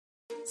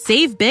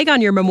Save big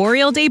on your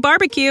Memorial Day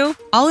barbecue,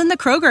 all in the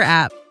Kroger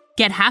app.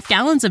 Get half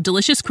gallons of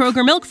delicious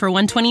Kroger milk for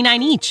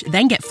 $1.29 each.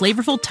 Then get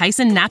flavorful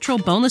Tyson natural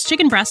boneless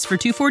chicken breasts for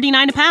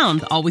 $2.49 a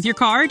pound, all with your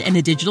card and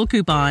a digital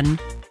coupon.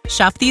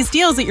 Shop these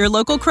deals at your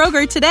local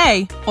Kroger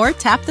today, or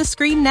tap the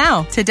screen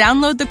now to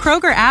download the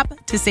Kroger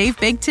app to save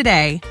big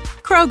today.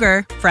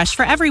 Kroger, fresh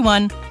for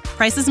everyone.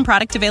 Prices and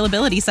product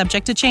availability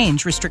subject to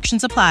change.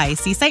 Restrictions apply.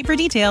 See site for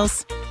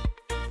details.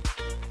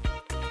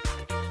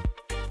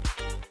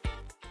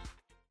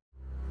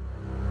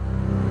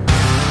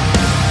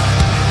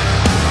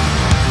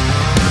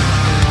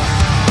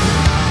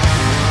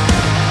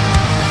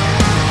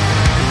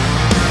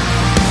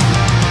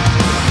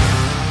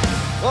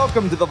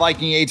 Welcome to the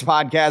Viking Age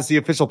podcast, the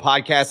official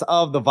podcast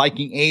of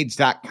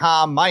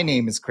thevikingage.com. My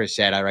name is Chris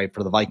Shadd. I write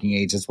for the Viking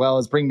Age as well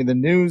as bring me the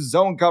news,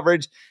 zone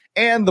coverage,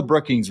 and the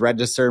Brookings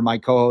Register. My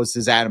co-host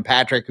is Adam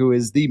Patrick, who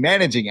is the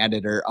managing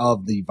editor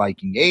of the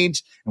Viking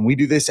Age. And we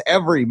do this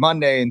every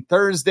Monday and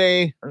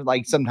Thursday, or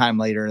like sometime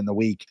later in the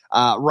week,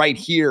 right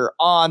here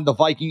on the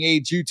Viking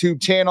Age YouTube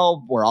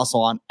channel. We're also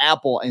on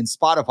Apple and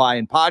Spotify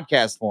in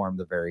podcast form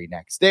the very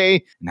next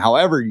day. And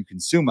however you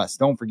consume us,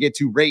 don't forget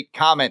to rate,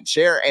 comment,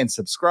 share, and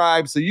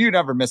subscribe so you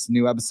never miss a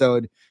new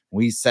episode.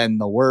 We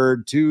send the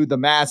word to the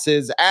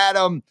masses.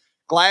 Adam,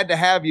 glad to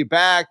have you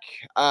back.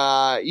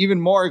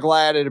 Even more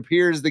glad it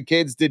appears the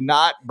kids did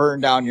not burn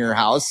down your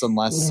house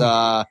unless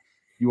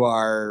you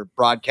are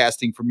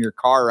broadcasting from your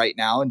car right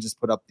now and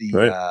just put up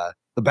the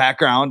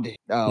background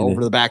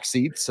over the back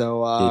seat.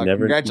 So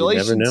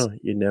congratulations.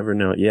 You never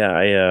know. Yeah,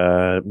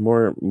 I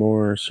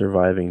more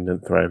surviving than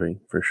thriving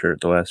for sure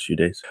the last few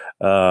days.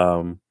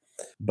 But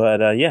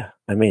yeah,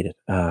 I made it.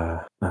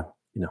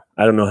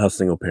 I don't know how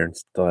single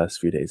parents the last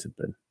few days have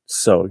been.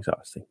 So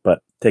exhausting,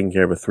 but taking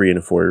care of a 3 and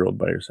a 4-year-old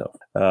by yourself.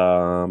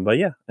 But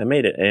yeah, I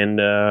made it.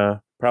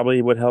 And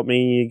probably what helped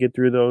me get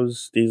through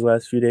these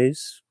last few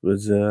days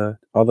was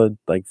all the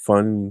like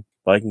fun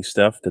Viking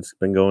stuff that's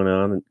been going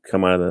on and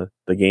come out of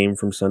the game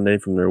from Sunday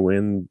from their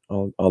win.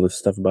 All this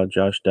stuff about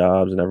Josh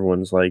Dobbs, and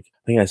everyone's like,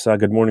 I think I saw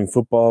Good Morning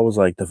Football was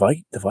like, the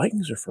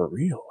Vikings are for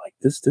real. Like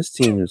this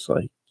team is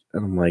like,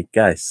 and I'm like,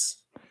 guys,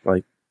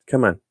 like,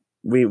 come on,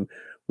 we've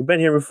been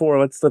here before.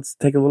 Let's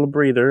take a little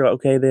breather.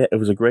 Okay, it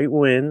was a great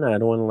win. I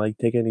don't want to like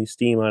take any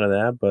steam out of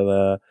that,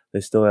 but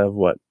they still have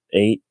what,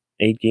 eight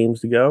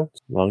games to go.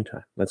 It's a long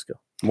time. Let's go.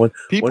 One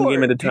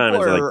game at a time,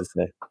 as I like to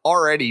say.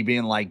 Already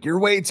being like, you're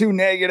way too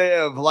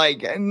negative.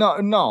 Like,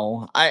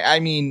 no. I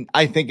mean,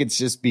 I think it's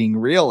just being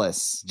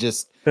realist.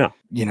 Just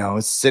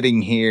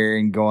sitting here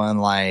and going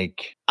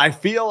like, I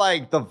feel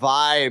like the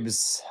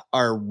vibes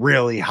are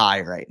really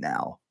high right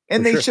now.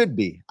 And they should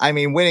be. I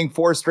mean, winning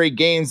 4 straight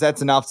games, that's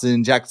enough to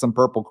inject some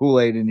purple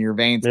Kool-Aid into your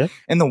veins. Yeah.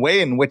 And the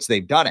way in which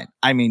they've done it.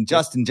 I mean,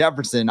 Justin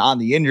Jefferson on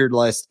the injured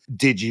list.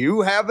 Did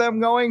you have them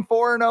going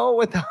 4-0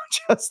 without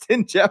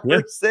Justin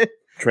Jefferson?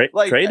 Yeah.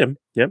 Trade him.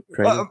 Yep.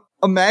 Trade him.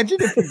 Imagine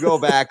if you go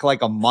back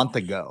like a month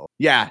ago.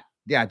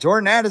 Yeah,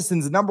 Jordan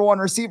Addison's the number 1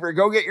 receiver.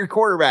 Go get your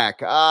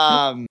quarterback.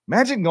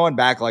 Imagine going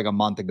back like a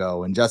month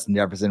ago when Justin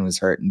Jefferson was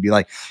hurt and be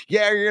like,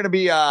 yeah, you're going to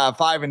be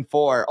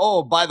 5-4.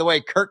 Oh, by the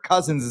way, Kirk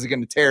Cousins is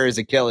going to tear his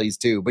Achilles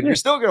too, but you're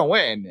still going to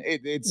win.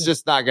 It's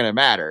just not going to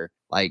matter.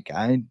 Like,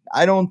 I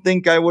don't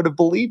think I would have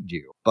believed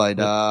you, but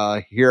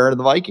here are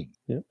the Vikings.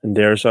 Yeah. And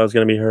Darisaw is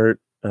going to be hurt.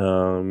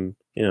 And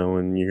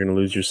you're going to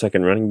lose your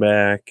second running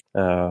back.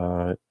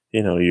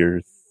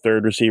 Your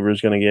third receiver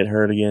is going to get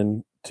hurt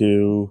again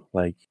too.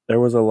 Like, there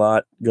was a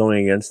lot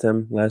going against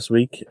him last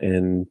week,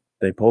 and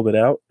they pulled it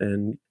out.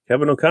 And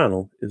Kevin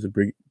O'Connell is a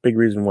big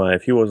reason why.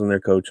 If he wasn't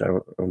their coach, I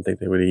don't think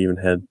they would have even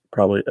had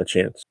probably a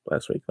chance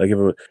last week. Like, if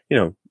it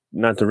was,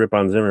 not to rip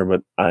on Zimmer,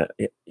 but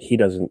he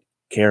doesn't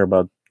care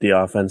about the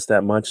offense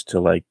that much to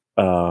like,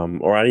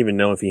 or I don't even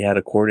know if he had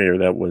a coordinator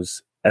that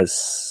was as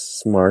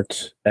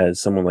smart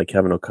as someone like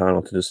Kevin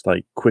O'Connell to just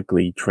like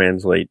quickly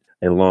translate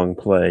a long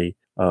play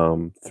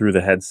through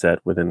the headset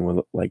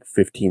within like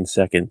 15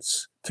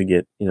 seconds to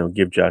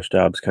give Josh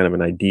Dobbs kind of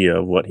an idea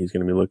of what he's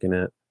going to be looking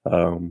at.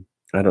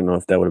 I don't know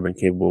if that would have been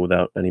capable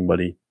without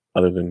anybody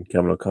other than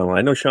Kevin O'Connell.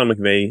 I know Sean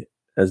McVay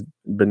has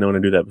been known to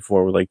do that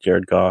before with like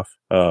Jared Goff.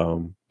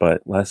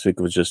 But last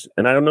week was just,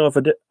 and I don't know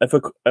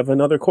if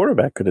another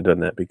quarterback could have done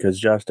that, because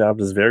Josh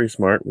Dobbs is very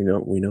smart. We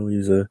know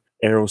he's a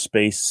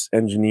aerospace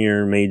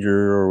engineer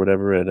major or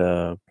whatever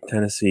at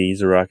Tennessee.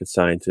 He's a rocket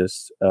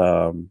scientist.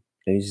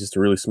 And he's just a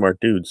really smart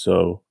dude.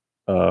 So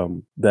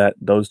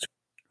those two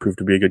proved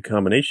to be a good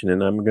combination,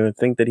 and I'm going to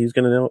think that he's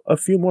going to know a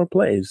few more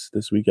plays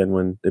this weekend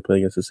when they play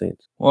against the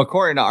Saints. Well,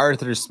 according to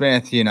Arthur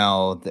Smith,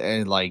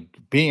 like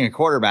being a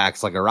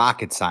quarterback's like a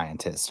rocket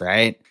scientist,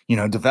 right?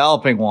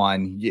 Developing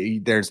one,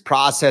 there's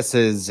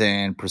processes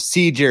and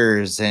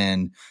procedures,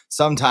 and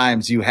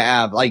sometimes you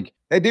have like,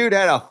 that dude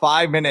had a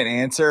 5-minute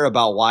answer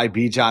about why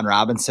Bijan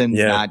Robinson's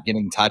not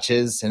getting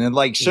touches. And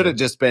it should have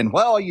just been,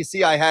 well, you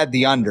see, I had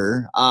the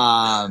under.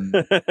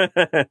 Did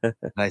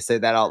I say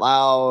that out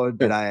loud?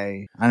 Did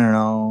I don't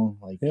know.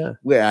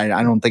 I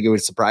don't think it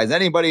would surprise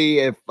anybody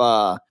if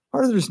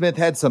Arthur Smith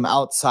had some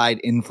outside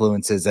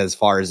influences as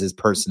far as his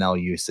personnel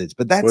usage,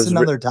 but that's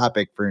another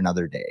topic for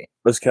another day.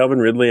 Was Calvin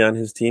Ridley on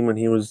his team when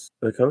he was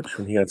the coach,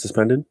 when he got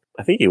suspended?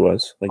 I think he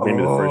was. Like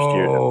maybe the first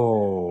year.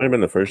 Might have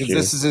been the first year.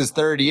 This is his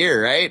third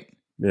year, right?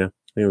 Yeah.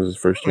 It was his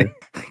first year.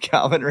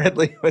 Calvin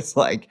Ridley was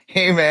like,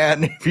 "Hey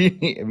man, if you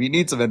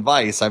need some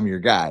advice, I'm your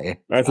guy."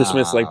 Arthur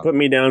Smith's like, "Put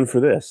me down for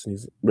this."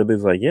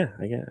 Ridley's like, "Yeah,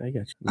 I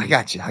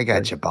got you. I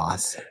got you,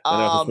 boss." And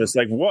Arthur Smith's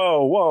like,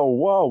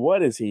 "Whoa,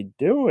 what is he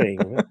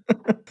doing?"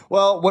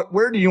 Well,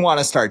 where do you want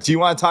to start? Do you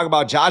want to talk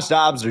about Josh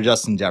Dobbs or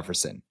Justin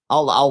Jefferson?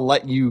 I'll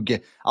let you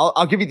get.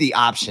 I'll give you the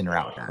option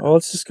right now. Well,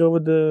 let's just go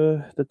with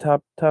the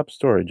top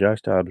story. Josh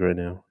Dobbs right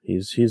now.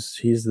 He's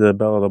the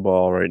belle of the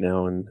ball right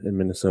now in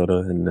Minnesota,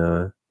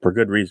 and for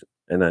good reason.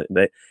 And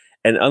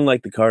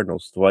unlike the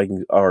Cardinals, the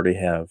Vikings already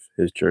have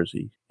his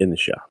jersey in the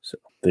shop, so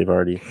they've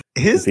already.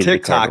 His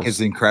TikTok is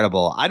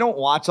incredible. I don't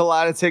watch a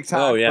lot of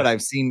TikTok, but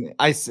I've seen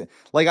I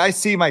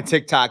see my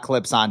TikTok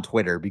clips on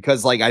Twitter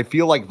because like I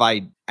feel like if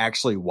I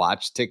actually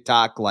watch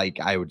TikTok, like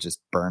I would just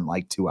burn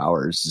like 2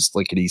 hours just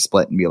lickety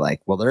split and be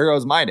like, well, there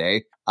goes my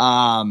day.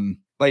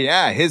 But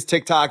yeah, his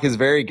TikTok is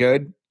very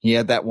good. He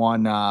had that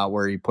one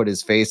where he put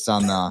his face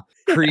on the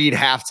Creed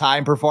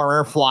halftime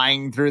performer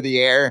flying through the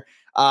air.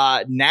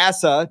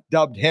 NASA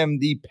dubbed him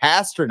the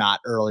Pastronaut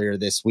earlier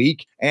this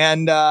week,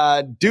 and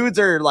dudes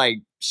are like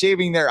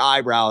shaving their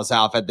eyebrows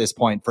off at this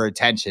point for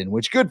attention,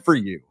 which good for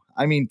you.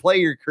 I mean, play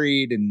your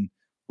Creed and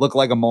look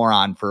like a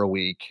moron for a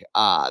week.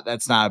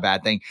 That's not a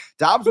bad thing.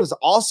 Dobbs was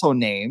also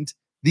named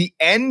the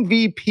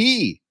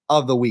MVP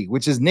of the week,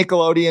 which is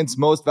Nickelodeon's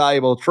most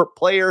valuable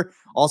player,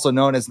 also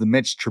known as the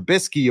Mitch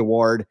Trubisky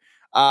Award.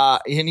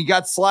 And he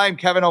got slimed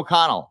Kevin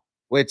O'Connell,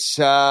 which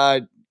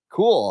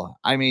cool.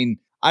 I mean,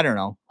 I don't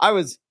know. I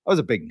was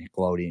a big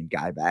Nickelodeon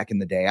guy back in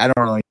the day. I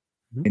don't really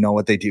know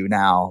what they do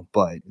now,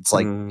 but it's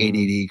like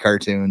ADD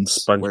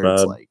cartoons. SpongeBob. Where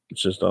it's like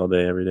it's just all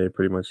day, every day,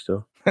 pretty much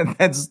still.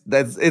 that's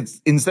it's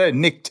instead of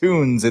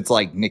Nicktoons, it's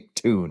like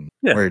Nicktoon,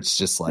 where it's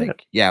just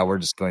like, we're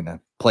just going to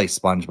play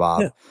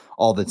SpongeBob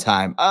all the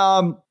time.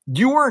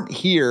 You weren't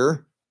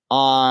here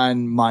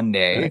on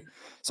Monday, right.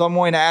 So I'm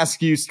going to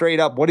ask you straight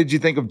up, what did you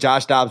think of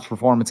Josh Dobbs'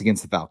 performance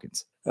against the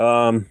Falcons?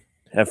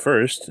 At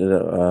first,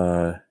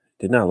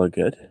 did not look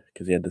good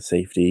because he had the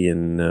safety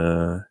and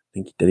I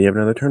think did he have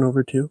another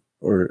turnover too?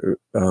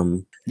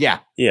 Yeah.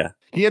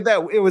 He had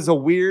that. It was a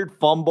weird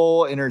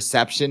fumble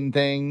interception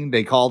thing.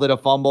 They called it a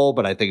fumble,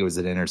 but I think it was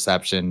an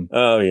interception.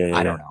 Oh yeah.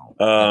 I don't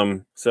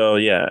know. So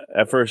yeah,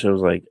 at first it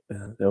was like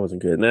that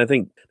wasn't good, and then I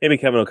think maybe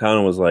Kevin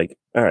O'Connell was like,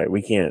 "All right,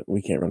 we can't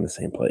run the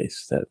same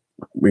plays that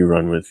we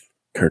run with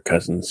Kirk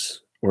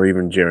Cousins or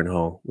even Jaren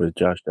Hall with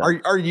Josh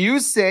Dobbs." Are you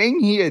saying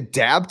he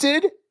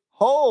adapted?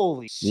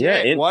 Holy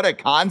shit! Yeah, what a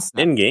concept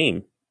in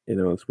game. You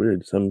know, it's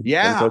weird. Some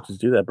coaches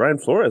do that. Brian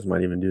Flores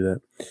might even do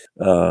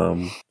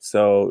that.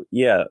 So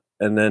yeah.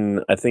 And then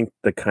I think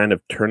the kind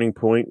of turning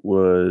point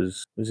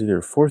was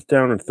either fourth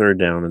down or third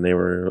down, and they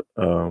were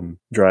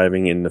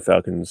driving in the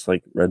Falcons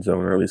like red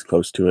zone or at least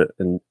close to it,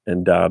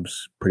 and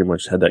Dobbs pretty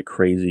much had that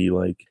crazy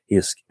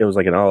it was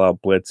like an all out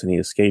blitz, and he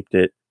escaped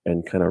it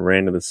and kind of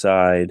ran to the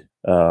side.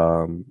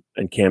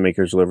 And Cam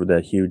Akers delivered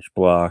that huge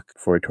block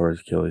before he tore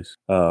his Achilles.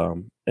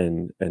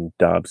 And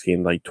Dobbs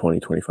gained like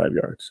 20-25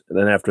 yards. And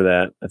then after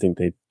that, I think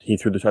he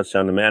threw the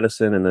touchdown to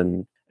Madison, and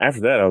then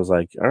after that, I was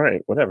like, all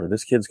right, whatever.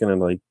 This kid's gonna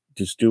like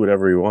just do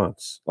whatever he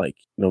wants, like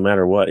no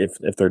matter what.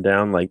 If they're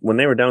down, like when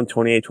they were down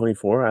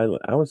 28-24,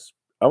 I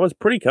was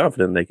pretty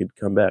confident they could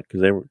come back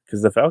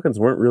because the Falcons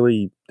weren't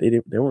really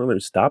they weren't really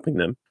stopping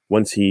them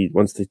once the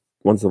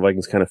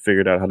Vikings kind of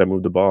figured out how to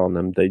move the ball on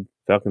them.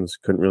 Falcons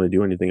couldn't really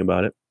do anything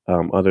about it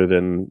other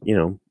than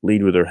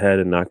lead with their head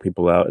and knock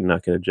people out and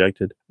not get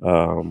ejected.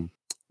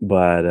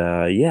 But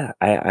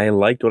I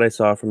liked what I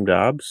saw from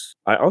Dobbs.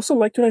 I also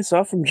liked what I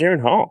saw from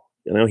Jaren Hall.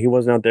 He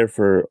wasn't out there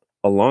for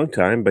a long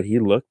time, but he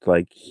looked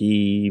like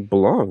he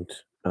belonged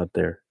out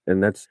there.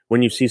 And that's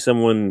when you see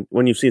someone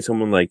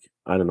like,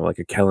 I don't know, like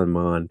a Kellen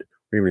Mond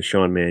or even a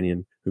Sean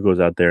Mannion who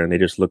goes out there and they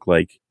just look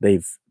like they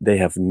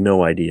have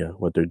no idea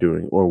what they're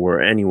doing or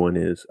where anyone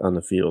is on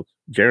the field.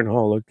 Jaren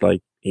Hall looked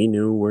like he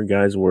knew where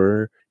guys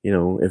were.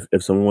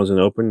 If someone wasn't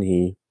open,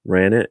 he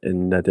ran it,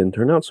 and that didn't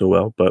turn out so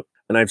well.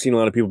 And I've seen a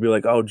lot of people be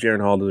like, oh,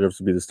 Jaren Hall deserves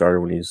to be the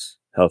starter when he's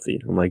healthy.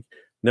 I'm like,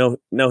 no,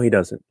 he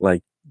doesn't.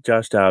 Like,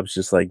 Josh Dobbs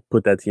just like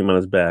put that team on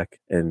his back,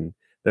 and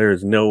there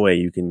is no way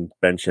you can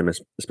bench him,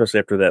 especially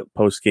after that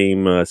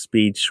post-game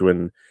speech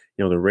when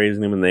they're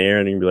raising him in the air,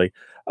 and you can be like,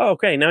 "Oh,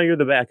 okay, now you're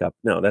the backup."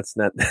 No, that's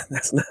not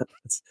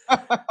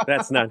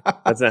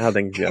how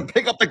things go.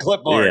 Pick up the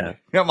clipboard. Yeah.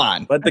 Come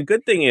on. But the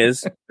good thing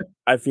is,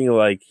 I feel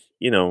like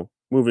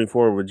moving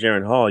forward with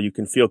Jaren Hall, you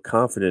can feel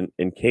confident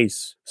in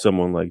case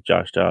someone like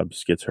Josh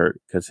Dobbs gets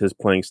hurt because his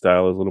playing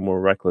style is a little more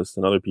reckless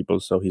than other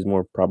people's, so he's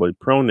more probably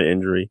prone to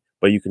injury.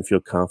 But you can feel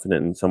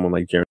confident in someone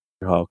like Jaren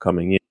Hall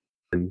coming in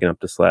and getting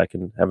up to slack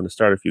and having to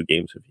start a few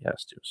games if he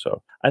has to.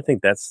 So I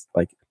think that's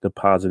like the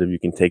positive you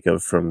can take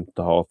of from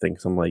the Hall thing.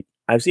 'Cause I'm like,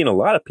 I've seen a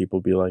lot of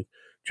people be like,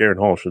 Jaron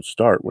Hall should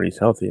start when he's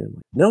healthy. And I'm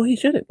like, no, he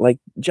shouldn't. Like,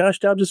 Josh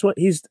Dobbs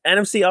he's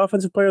NFC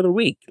Offensive Player of the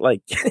Week.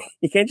 Like,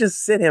 you can't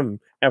just sit him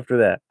after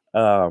that.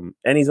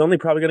 And he's only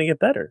probably going to get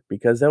better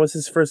because that was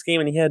his first game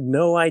and he had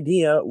no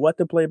idea what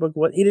the playbook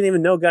was. He didn't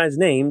even know guys'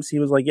 names. He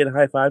was like getting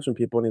high fives from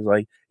people and he's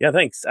like, yeah,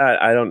 thanks.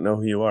 I don't know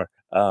who you are.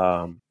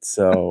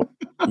 So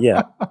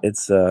yeah,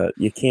 it's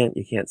you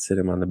can't sit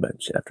him on the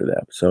bench after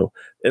that. So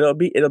it'll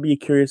be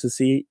curious to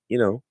see,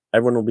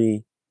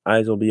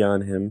 eyes will be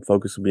on him,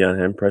 focus will be on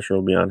him, pressure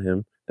will be on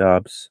him,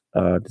 Dobbs,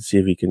 to see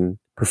if he can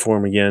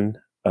perform again.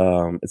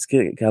 It's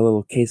got a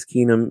little Case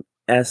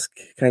Keenum-esque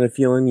kind of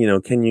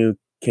feeling, can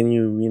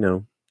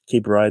you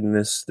keep riding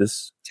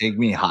this take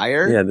me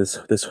higher? Yeah, this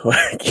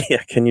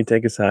yeah, can you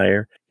take us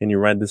higher? Can you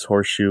ride this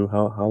horseshoe?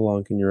 How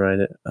long can you ride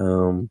it?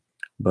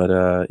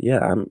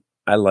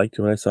 I liked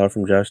what I saw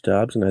from Josh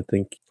Dobbs, and I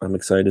think I'm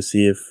excited to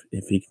see if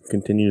he can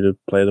continue to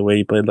play the way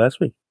he played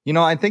last week.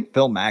 I think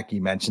Phil Mackey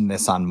mentioned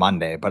this on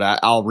Monday, but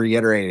I'll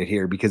reiterate it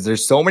here because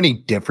there's so many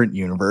different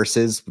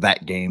universes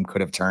that game could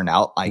have turned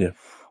out. Like,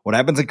 what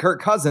happens if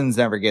Kirk Cousins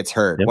never gets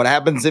hurt? Yep. What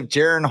happens if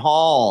Jaron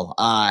Hall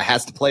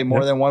has to play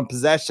more than one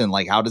possession?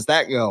 Like, how does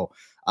that go?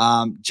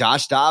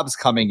 Josh Dobbs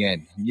coming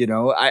in,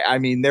 I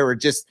mean,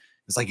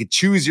 it's like a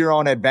choose your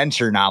own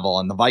adventure novel,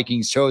 and the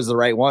Vikings chose the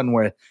right one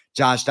where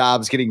Josh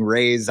Dobbs getting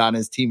raised on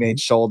his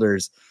teammates'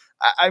 shoulders.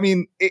 I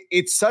mean,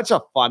 it's such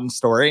a fun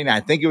story, and I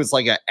think it was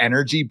like an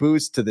energy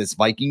boost to this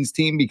Vikings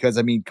team because,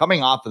 I mean,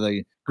 coming off of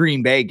the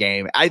Green Bay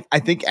game, I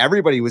think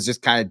everybody was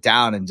just kind of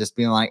down and just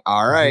being like,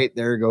 all right,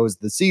 there goes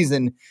the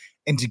season.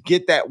 And to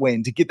get that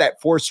win, to get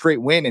that 4th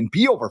straight win and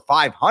be over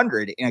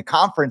 500 in a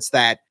conference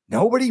that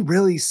nobody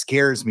really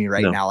scares me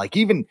right now. Like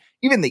even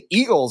the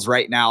Eagles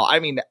right now, I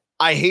mean,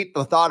 I hate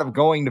the thought of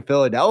going to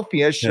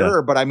Philadelphia,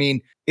 sure. But I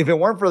mean, if it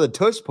weren't for the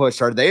tush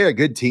push, are they a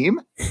good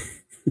team?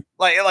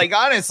 like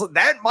honestly,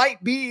 that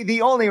might be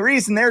the only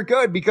reason they're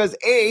good because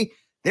A,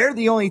 they're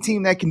the only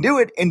team that can do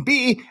it. And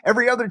B,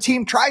 every other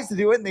team tries to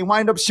do it and they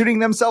wind up shooting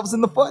themselves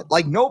in the foot.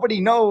 Like nobody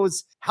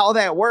knows how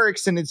that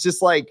works. And it's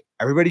just like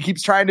everybody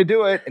keeps trying to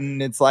do it.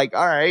 And it's like,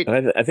 all right.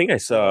 I think I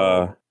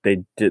saw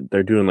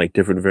they're doing like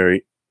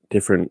very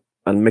different.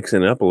 I'm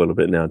mixing it up a little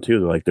bit now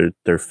too. Like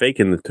they're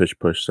faking the tush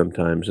push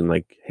sometimes and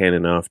like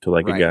handing off to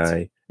like a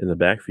guy in the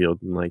backfield.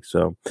 And like,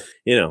 so,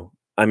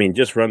 I mean,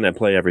 just run that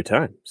play every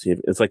time. See if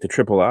it's like the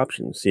triple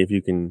option. See if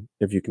you can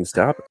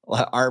stop it.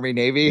 Army,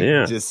 Navy,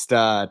 just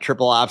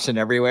triple option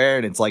everywhere,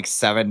 and it's like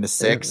 7-6.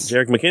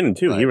 Jerick McKinnon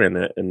too. He ran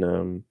that,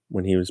 and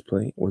when he was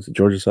playing, was it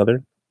Georgia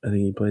Southern? I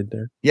think he played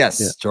there.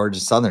 Yes, Georgia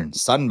Southern,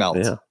 Sun Belt,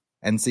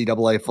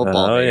 NCAA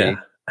football, baby.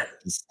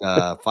 Just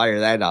fire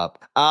that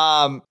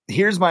up.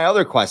 Here's my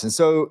other question.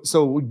 So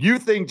you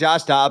think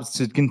Josh Dobbs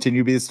should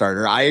continue to be the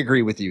starter? I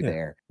agree with you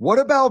there. What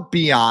about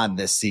beyond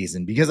this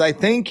season? Because I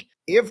think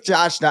if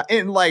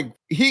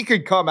he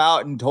could come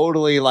out and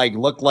totally like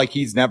look like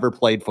he's never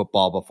played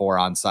football before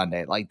on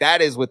Sunday. Like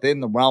that is within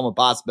the realm of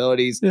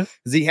possibilities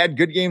because he had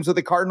good games with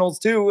the Cardinals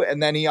too.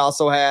 And then he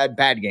also had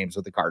bad games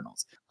with the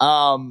Cardinals.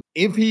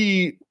 If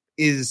he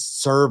is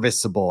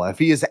serviceable, if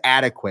he is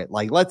adequate,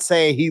 like let's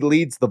say he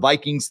leads the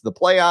Vikings to the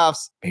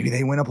playoffs, maybe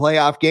they win a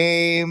playoff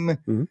game.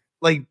 Mm-hmm.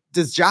 Like,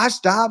 does Josh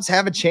Dobbs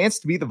have a chance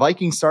to be the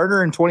Viking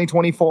starter in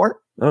 2024?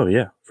 Oh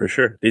yeah, for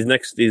sure. These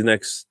next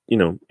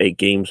 8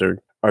 games are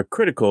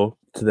critical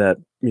to that,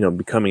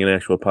 becoming an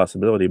actual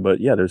possibility. But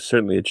yeah, there's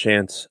certainly a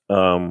chance.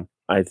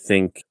 I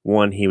think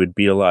he would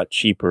be a lot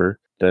cheaper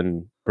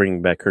than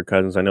bringing back Kirk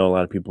Cousins. I know a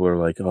lot of people are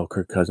like, oh,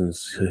 Kirk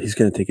Cousins, he's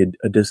going to take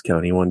a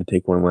discount. He wanted to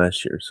take one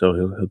last year, so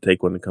he'll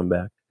take one to come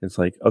back. It's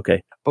like,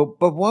 okay. But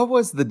what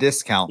was the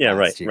discount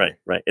last year?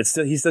 Right. He's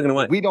still going to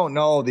want. We don't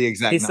know the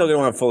exact He's still going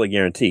to want fully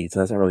guaranteed, so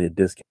that's not really a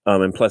discount.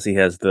 And plus he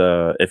has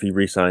if he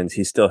resigns,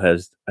 he still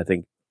has, I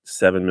think,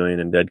 $7 million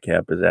in dead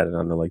cap is added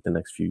on to like the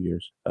next few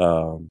years.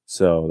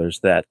 So there's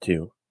that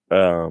too.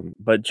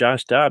 But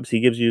Josh Dobbs, he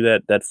gives you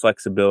that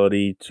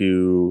flexibility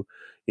to,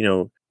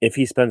 if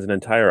he spends an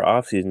entire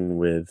offseason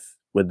with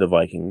the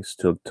Vikings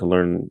to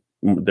learn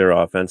their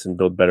offense and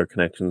build better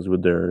connections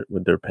with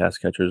their pass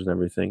catchers and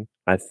everything,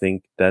 I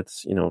think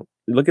that's,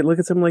 look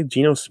at someone like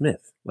Geno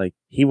Smith. Like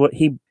he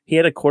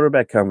had a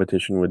quarterback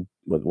competition with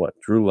what,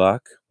 Drew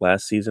Lock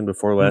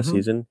before last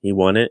season. He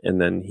won it, and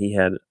then he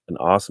had an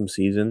awesome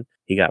season.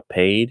 He got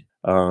paid,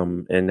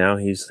 and now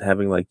he's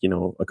having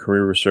a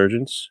career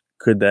resurgence.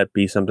 Could that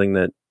be something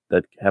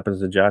that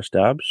happens to Josh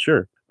Dobbs?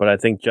 Sure. But I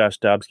think Josh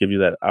Dobbs gives you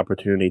that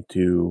opportunity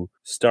to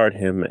start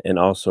him and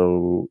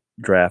also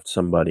draft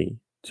somebody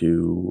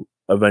to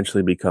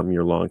eventually become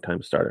your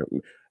longtime starter.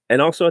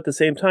 And also at the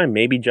same time,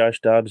 maybe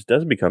Josh Dobbs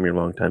does become your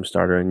longtime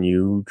starter and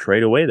you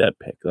trade away that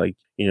pick. Like,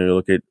 you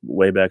look at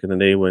way back in the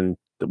day when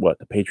the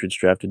Patriots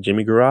drafted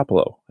Jimmy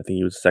Garoppolo. I think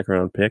he was a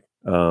 2nd-round pick.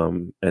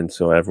 And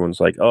so everyone's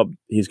like, oh,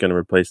 he's going to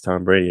replace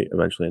Tom Brady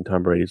eventually. And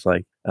Tom Brady's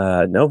like,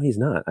 no, he's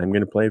not. I'm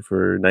going to play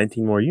for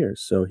 19 more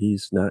years. So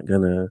he's not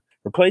going to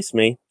replace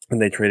me.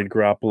 And they traded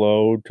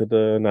Garoppolo to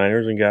the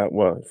Niners and got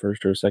 1st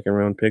or 2nd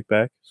round pick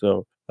back.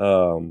 So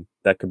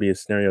that could be a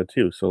scenario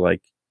too. So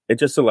it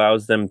just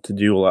allows them to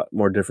do a lot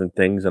more different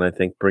things, and I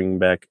think bringing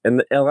back,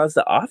 and it allows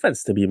the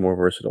offense to be more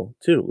versatile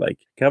too. Like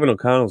Kevin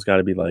O'Connell's got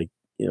to be like,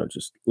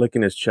 just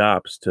licking his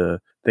chops to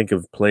think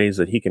of plays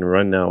that he can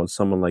run now with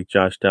someone like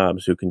Josh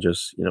Dobbs, who can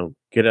just,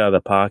 get out of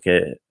the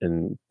pocket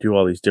and do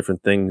all these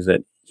different things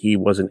that he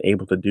wasn't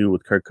able to do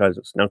with Kirk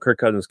Cousins. Now, Kirk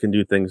Cousins can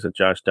do things that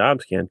Josh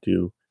Dobbs can't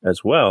do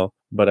as well,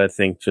 but I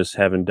think just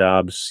having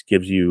Dobbs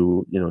gives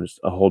you, just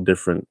a whole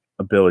different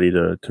ability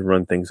to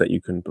run things that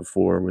you couldn't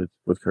before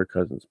with Kirk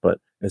Cousins. But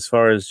as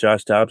far as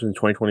Josh Dobbs in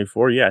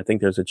 2024, yeah, I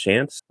think there's a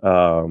chance.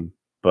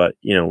 But,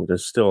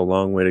 there's still a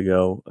long way to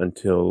go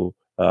until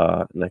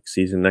next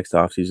season, next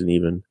offseason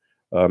even.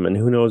 And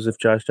who knows if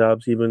Josh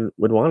Dobbs even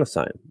would want to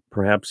sign.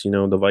 Perhaps,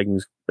 the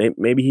Vikings,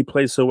 maybe he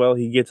plays so well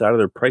he gets out of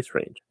their price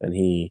range and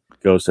he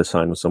goes to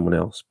sign with someone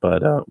else.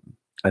 But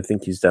I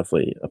think he's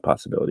definitely a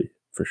possibility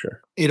for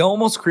sure. It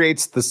almost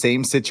creates the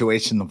same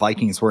situation the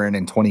Vikings were in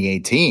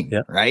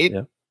 2018, right?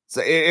 Yeah.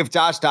 So if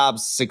Josh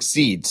Dobbs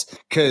succeeds,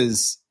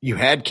 because you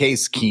had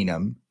Case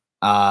Keenum,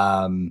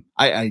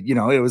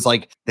 it was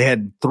like they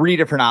had three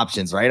different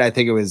options, right? I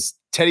think it was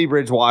Teddy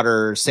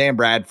Bridgewater, Sam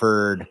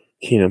Bradford,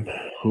 Keenum,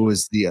 who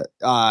was the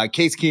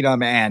Case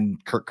Keenum,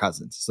 and Kirk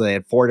Cousins. So they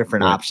had four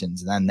different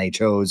options, and then they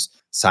chose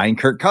sign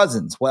Kirk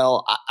Cousins.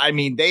 Well, I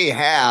mean, they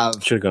have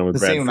the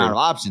same amount of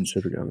options.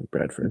 Should have gone with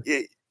Bradford.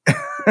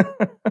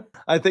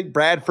 I think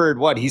Bradford,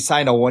 he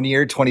signed a 1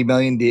 year, $20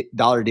 million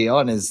deal,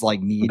 and his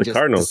knee just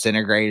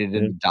disintegrated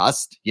in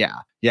dust. Yeah.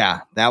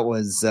 That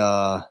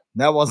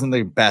wasn't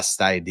the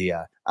best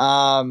idea.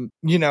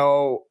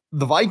 The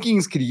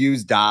Vikings could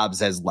use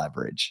Dobbs as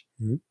leverage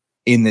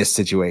in this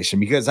situation,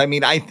 because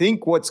I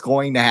think what's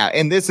going to happen,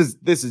 and this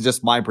is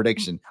just my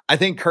prediction, I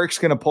think Kirk's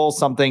going to pull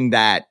something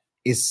that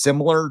is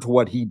similar to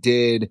what he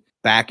did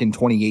back in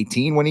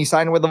 2018 when he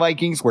signed with the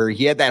Vikings, where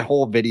he had that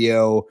whole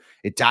video.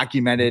 It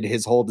documented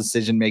his whole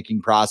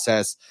decision-making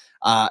process.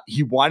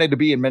 He wanted to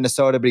be in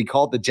Minnesota, but he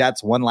called the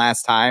Jets one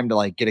last time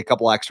to get a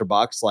couple extra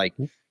bucks.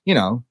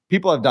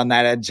 People have done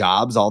that at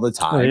jobs all the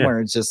time where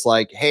it's just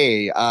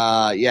hey,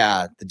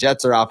 the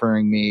Jets are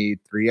offering me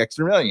 $3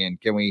 extra million.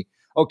 Can we,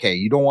 okay,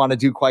 you don't want to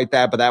do quite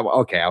that, but I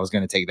was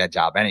going to take that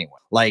job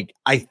anyway.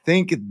 I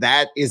think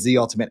that is the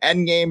ultimate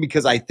end game,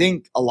 because I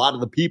think a lot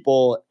of the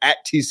people at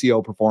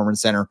TCO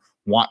Performance Center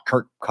want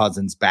Kirk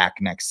Cousins back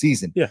next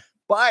season. Yeah.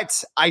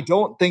 But I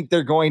don't think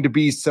they're going to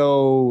be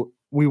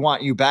we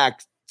want you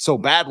back so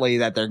badly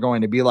that they're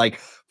going to be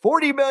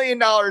 $40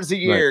 million a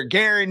year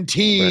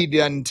guaranteed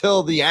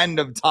until the end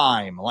of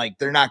time.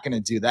 They're not going to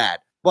do that.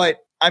 But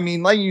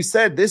like you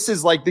said, this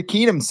is like the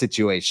Keenum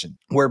situation,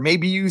 where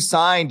maybe you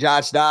sign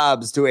Josh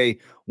Dobbs to a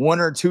 1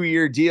 or 2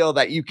 year deal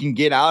that you can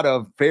get out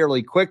of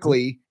fairly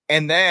quickly,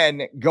 and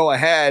then go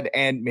ahead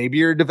and maybe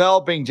you're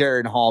developing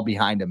Jared Hall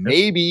behind him.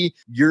 Maybe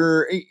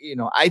you're,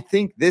 I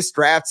think this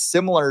draft's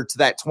similar to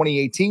that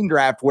 2018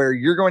 draft, where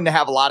you're going to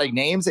have a lot of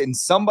names and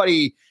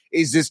somebody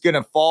is just going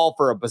to fall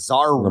for a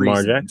bizarre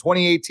reason. In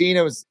 2018,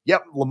 it was,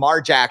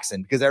 Lamar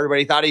Jackson, because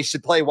everybody thought he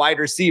should play wide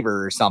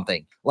receiver or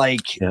something.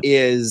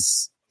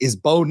 Is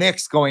Bo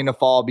Nix going to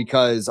fall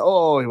because,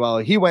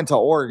 he went to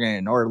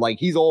Oregon, or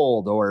he's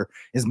old, or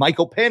is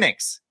Michael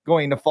Penix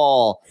going to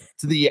fall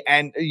to the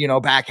end,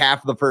 back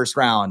half of the first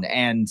round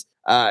and,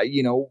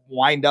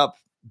 wind up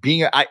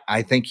being,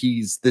 I think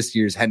he's this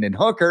year's Hendon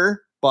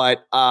Hooker,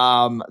 but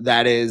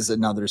that is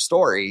another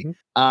story.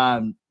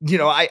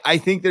 I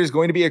think there's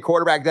going to be a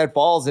quarterback that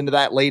falls into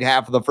that late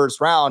half of the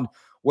first round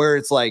where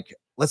it's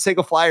let's take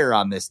a flyer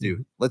on this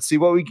dude. Let's see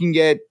what we can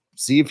get,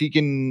 see if he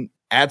can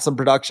add some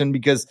production,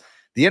 because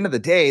at the end of the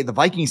day, the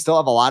Vikings still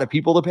have a lot of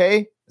people to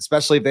pay,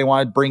 especially if they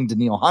want to bring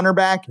Danielle Hunter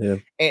back. Yeah.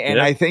 And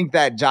I think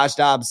that Josh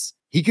Dobbs,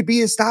 he could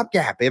be a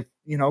stopgap if,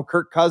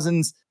 Kirk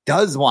Cousins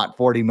does want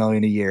 $40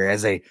 million a year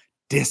as a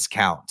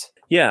discount.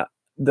 Yeah.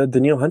 The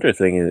Danielle Hunter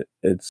thing,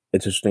 it's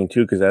interesting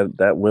too, because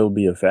that will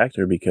be a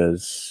factor,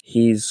 because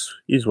he's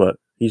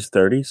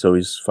 30, so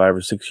he's 5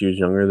 or 6 years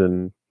younger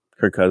than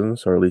Kirk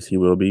Cousins, or at least he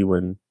will be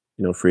when,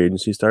 free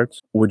agency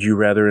starts. Would you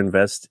rather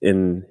invest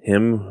in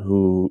him,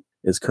 who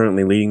is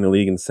currently leading the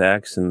league in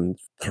sacks and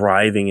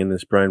thriving in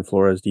this Brian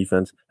Flores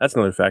defense? That's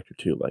another factor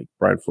too,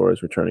 Brian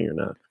Flores returning or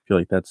not. I feel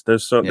like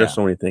there's so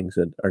many things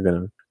that are going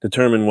to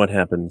determine what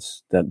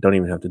happens that don't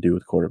even have to do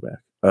with quarterback.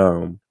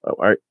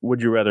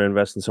 Would you rather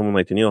invest in someone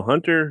like Danielle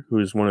Hunter,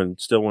 who's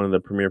still one of the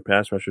premier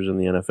pass rushers in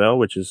the NFL,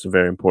 which is a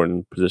very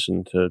important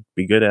position to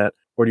be good at?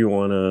 Or do you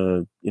want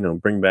to,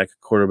 bring back a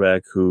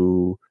quarterback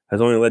who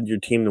has only led your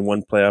team to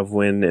one playoff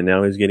win, and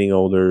now he's getting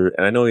older?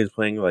 And I know he's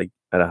playing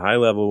at a high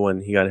level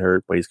when he got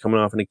hurt, but he's coming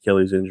off an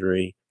Achilles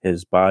injury.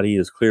 His body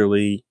is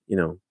clearly,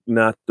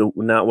 not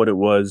what it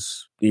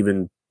was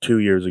even 2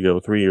 years ago,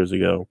 3 years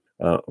ago.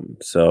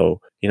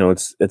 So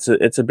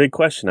it's a big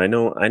question. I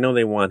know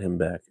they want him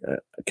back.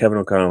 Kevin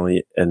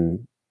O'Connell,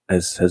 and I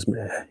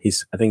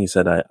think he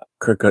said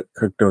Kirk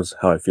knows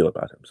how I feel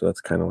about him. So that's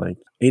kind of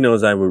he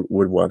knows I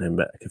would want him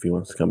back if he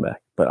wants to come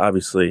back. But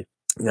obviously,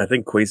 I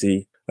think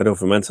Kwesi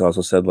Adofo-Mensah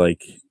also said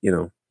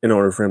in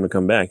order for him to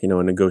come back, a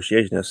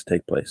negotiation has to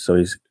take place. So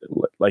he's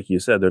like you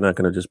said, they're not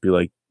going to just be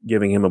like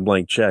giving him a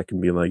blank check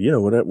and be like,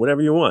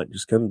 whatever you want,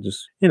 just come,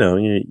 you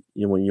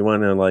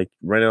want to like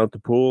rent out the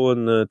pool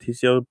in the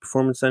TCO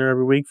Performance Center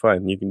every week,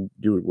 fine, you can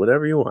do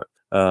whatever you want.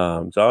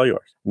 It's all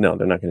yours. No,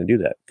 they're not going to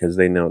do that because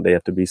they know they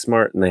have to be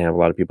smart and they have a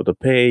lot of people to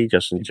pay.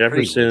 Justin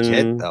Jefferson, pretty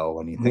legit, though,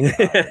 when you think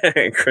about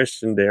it.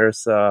 Christian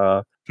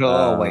Darrisaw, Put a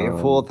little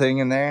wave pool thing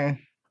in there.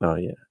 Oh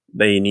yeah,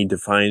 they need to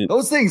find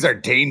those things are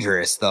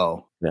dangerous,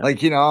 though. Yeah.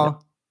 Like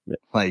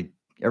like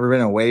ever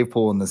been in a wave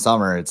pool in the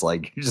summer? It's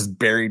like you're just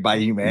buried by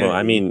humanity. Well,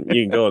 I mean,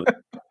 you can go.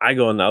 I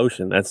go in the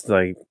ocean. That's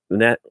like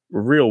that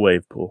real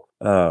wave pool.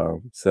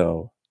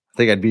 So I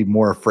think I'd be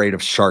more afraid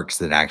of sharks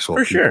than actual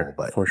for people. Sure,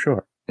 but for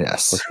sure.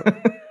 Yes.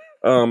 For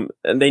sure.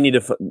 And they need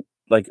to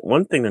like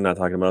one thing they're not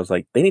talking about is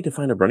like they need to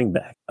find a running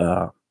back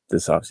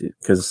this offseason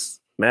because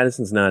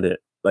Madison's not it.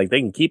 Like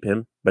they can keep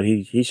him, but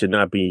he should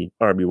not be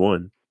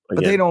RB1.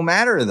 But they don't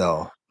matter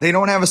though. They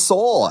don't have a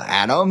soul,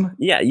 Adam.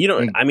 Yeah, you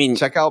don't. I mean,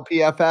 check out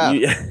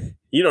PFF.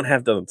 You don't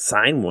have to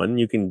sign one.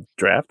 You can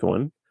draft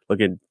one.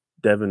 Look at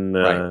Devin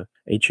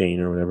A-Chain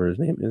or whatever his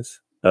name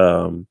is.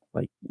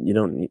 Like you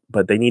don't,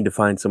 but they need to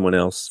find someone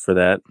else for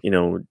that.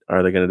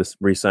 Are they going to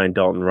re-sign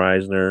Dalton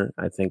Reisner?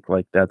 I think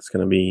like that's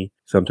going to be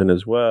something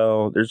as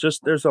well.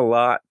 There's a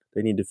lot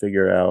they need to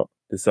figure out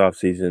this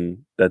offseason.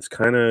 That's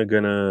kind of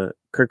gonna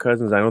Kirk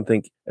Cousins. I don't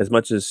think as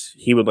much as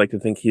he would like to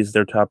think he's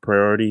their top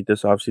priority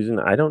this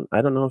offseason. I don't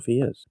know if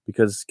he is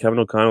because Kevin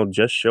O'Connell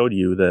just showed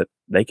you that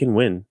they can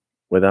win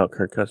without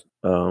Kirk Cousins.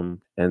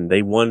 And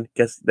they won.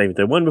 They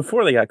won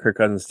before they got Kirk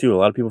Cousins too. A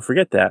lot of people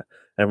forget that.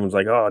 Everyone's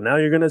like, oh, now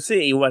you're going to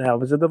see what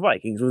happens to the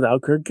Vikings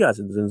without Kirk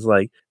Cousins. And it's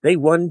like, they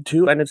won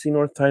 2 NFC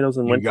North titles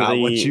and went to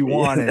what you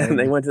wanted. And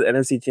they went to the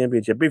NFC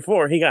Championship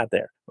before he got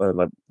there,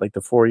 like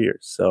the 4 years.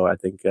 So I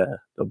think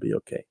they'll be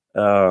okay.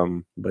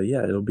 But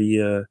yeah, it'll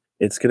be,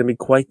 it's going to be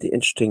quite the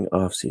interesting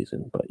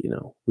offseason. But, we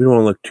don't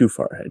want to look too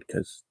far ahead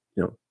because,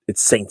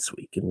 it's Saints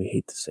week and we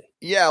hate to say.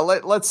 Yeah,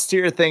 let's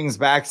steer things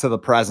back to the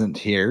present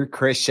here.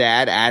 Chris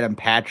Shad, Adam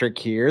Patrick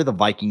here, the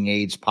Viking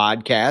Age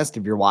podcast.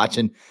 If you're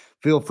watching,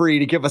 feel free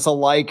to give us a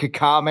like, a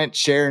comment,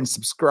 share, and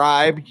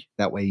subscribe.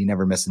 That way you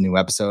never miss a new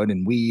episode.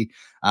 And we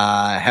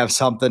have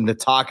something to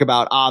talk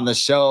about on the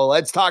show.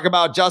 Let's talk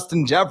about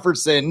Justin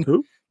Jefferson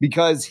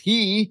because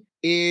he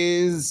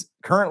is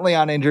currently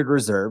on injured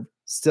reserve.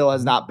 Still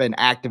has not been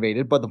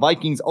activated, but the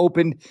Vikings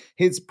opened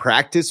his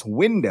practice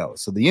window.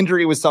 So the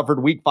injury was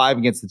suffered week 5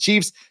 against the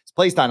Chiefs. It's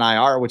placed on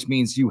IR, which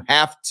means you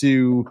have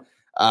to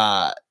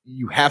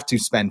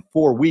spend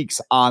 4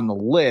 weeks on the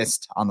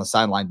list on the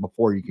sideline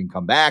before you can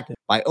come back.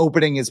 By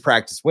opening his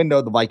practice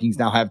window, the Vikings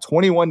now have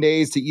 21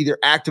 days to either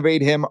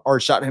activate him or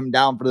shut him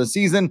down for the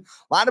season.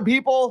 A lot of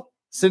people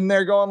sitting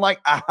there going like,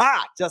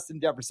 aha,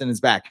 Justin Jefferson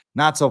is back.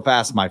 Not so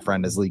fast, my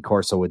friend, as Lee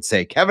Corso would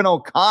say. Kevin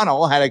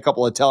O'Connell had a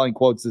couple of telling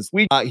quotes this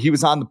week. He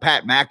was on the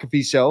Pat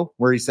McAfee show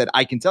where he said,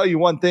 I can tell you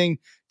one thing,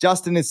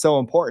 Justin is so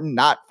important,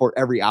 not for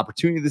every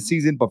opportunity this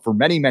season, but for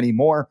many, many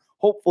more.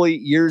 Hopefully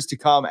years to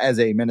come as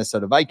a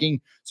Minnesota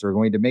Viking. So we're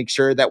going to make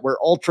sure that we're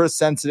ultra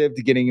sensitive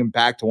to getting him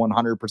back to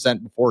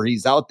 100% before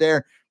he's out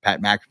there. Pat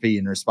McAfee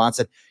in response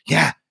said,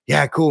 yeah,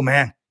 cool,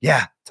 man.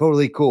 Yeah,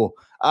 totally cool.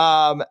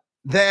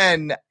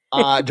 Then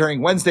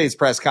during Wednesday's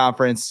press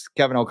conference,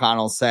 Kevin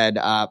O'Connell said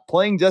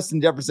playing Justin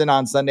Jefferson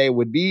on Sunday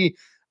would be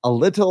a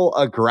little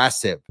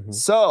aggressive. Mm-hmm.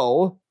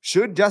 So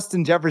should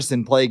Justin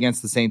Jefferson play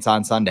against the Saints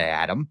on Sunday,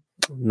 Adam?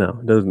 No,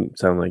 it doesn't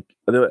sound like,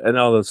 and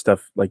all the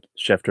stuff like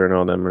Schefter and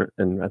all them,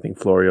 and I think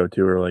Florio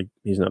too, are like,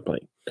 he's not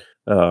playing.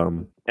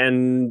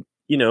 And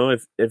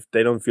if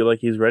they don't feel like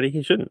he's ready,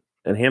 he shouldn't.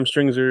 And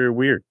hamstrings are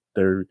weird.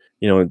 They're,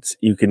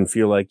 you can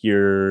feel like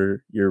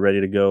you're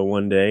ready to go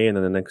one day, and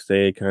then the next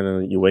day, kind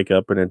of you wake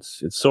up and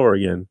it's sore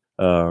again.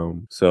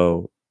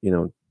 So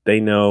they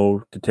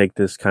know to take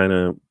this kind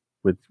of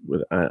with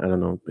I don't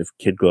know if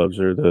kid gloves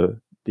are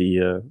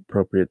the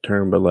appropriate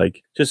term, but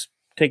like just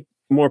take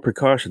more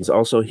precautions.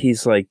 Also,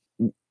 he's like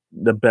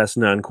the best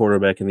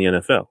non-quarterback in the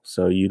NFL,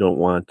 so you don't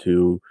want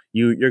to.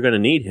 You're going to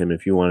need him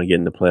if you want to get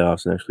in the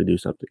playoffs and actually do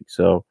something.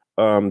 So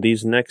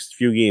these next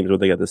few games,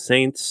 they got the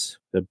Saints,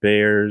 the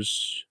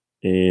Bears.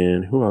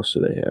 And who else do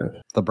they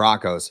have? The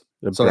Broncos.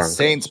 Broncos.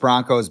 Saints,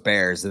 Broncos,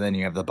 Bears, and then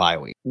you have the bye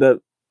week.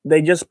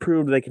 They just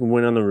proved they can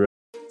win on the road.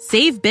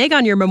 Save big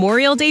on your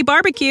Memorial Day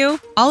barbecue,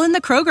 all in the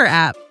Kroger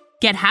app.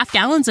 Get half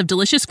gallons of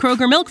delicious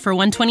Kroger milk for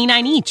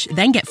 $1.29 each.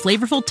 Then get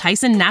flavorful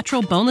Tyson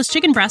natural boneless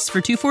chicken breasts for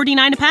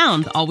 $2.49 a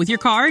pound, all with your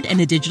card and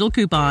a digital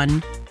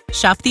coupon.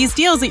 Shop these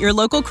deals at your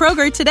local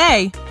Kroger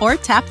today, or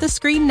tap the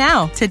screen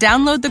now to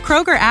download the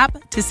Kroger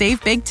app to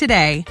save big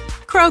today.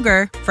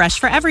 Kroger, fresh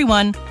for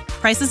everyone.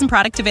 Prices and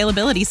product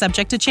availability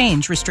subject to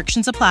change.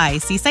 Restrictions apply.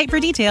 See site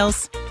for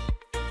details.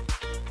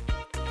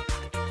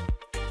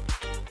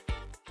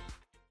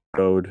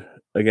 Road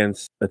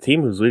against a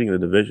team who's leading the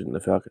division, the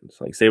Falcons.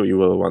 Like, say what you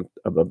will want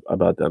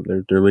about them.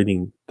 They're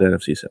leading the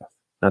NFC South.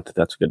 Not that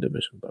that's a good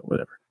division, but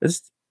whatever.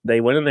 They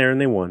went in there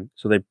and they won.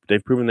 So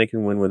they've proven they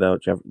can win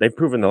without Jefferson. They've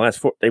proven the last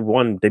 4.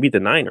 They beat the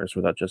Niners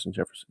without Justin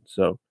Jefferson.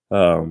 So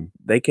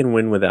they can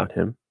win without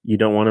him. You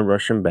don't want to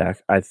rush him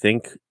back. I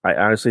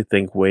honestly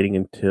think waiting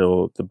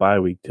until the bye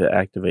week to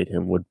activate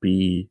him would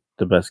be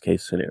the best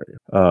case scenario.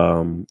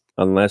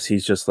 Unless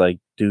he's just like,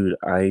 dude,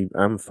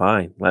 I'm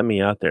fine. Let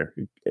me out there.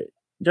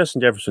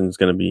 Justin Jefferson is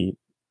going to be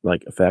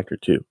like a factor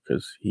too,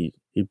 because he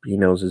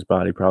knows his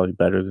body probably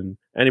better than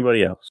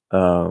anybody else.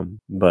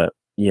 But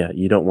yeah,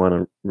 you don't want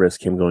to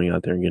risk him going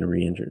out there and getting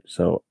re-injured.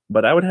 So,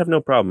 but I would have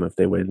no problem if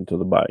they waited until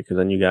the bye, because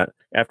then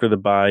after the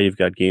bye, you've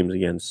got games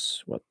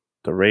against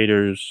the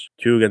Raiders,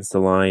 2 against the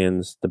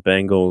Lions, the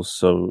Bengals.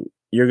 So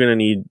you're going to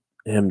need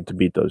him to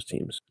beat those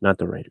teams, not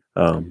the Raiders,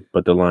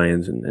 but the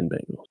Lions and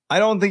Bengals. I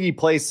don't think he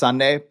plays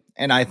Sunday,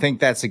 and I think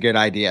that's a good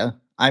idea.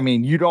 I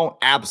mean, you don't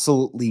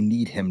absolutely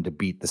need him to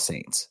beat the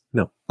Saints.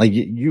 No. Like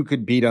you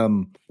could beat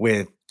him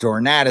with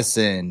Jordan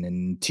Addison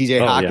and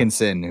TJ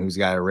Hawkinson, who's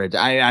got a ridge.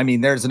 I mean,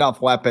 there's enough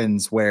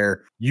weapons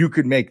where you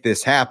could make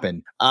this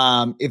happen.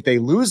 If they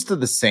lose to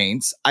the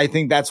Saints, I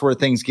think that's where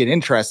things get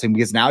interesting,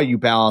 because now you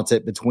balance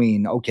it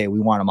between, okay,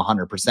 we want them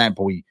 100%,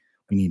 but we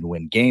need to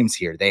win games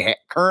here. They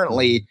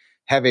currently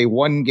have a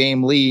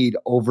 1-game lead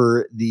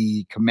over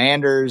the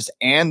Commanders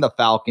and the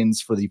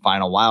Falcons for the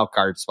final wild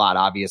card spot.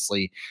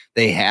 Obviously,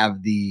 they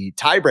have the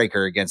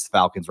tiebreaker against the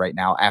Falcons right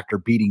now after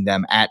beating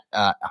them at,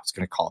 I was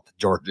going to call it the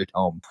Georgia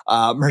Dome,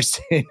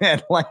 Mercy in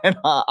Atlanta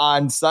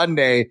on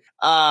Sunday.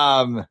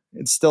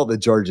 It's still the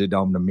Georgia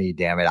Dome to me,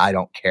 damn it. I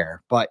don't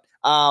care. But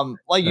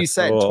like you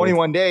said,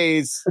 21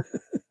 days,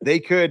 they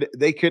could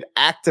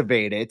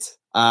activate it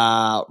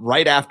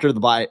right after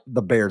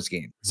the Bears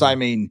game. So, I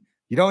mean,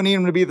 you don't need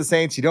him to beat the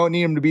Saints. You don't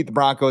need him to beat the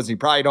Broncos. You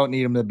probably don't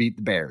need him to beat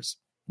the Bears.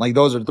 Like,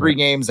 those are 3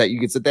 games that you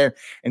can sit there.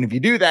 And if you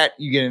do that,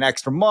 you get an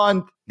extra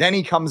month. Then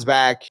he comes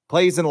back,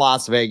 plays in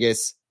Las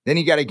Vegas. Then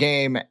you got a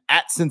game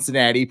at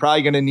Cincinnati.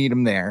 Probably going to need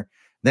him there.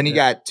 Then you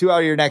got 2 out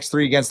of your next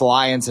 3 against the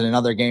Lions and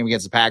another game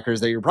against the Packers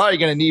that you're probably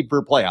going to need for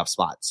a playoff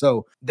spot.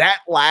 So that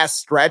last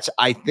stretch,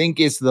 I think,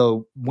 is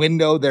the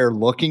window they're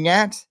looking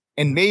at.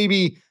 And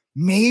maybe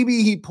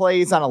he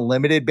plays on a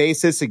limited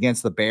basis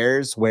against the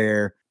Bears,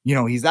 where, you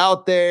know, he's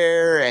out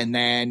there, and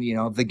then, you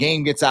know, if the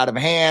game gets out of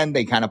hand,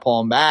 they kind of pull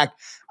him back.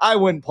 I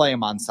wouldn't play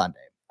him on Sunday.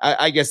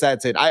 I guess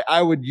that's it.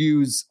 I would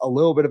use a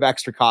little bit of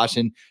extra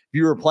caution. If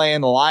you were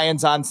playing the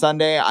Lions on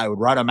Sunday, I would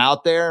run him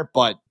out there,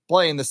 but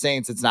playing the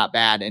Saints, it's not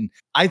bad. And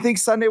I think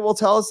Sunday will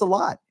tell us a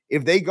lot.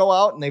 If they go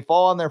out and they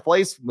fall on their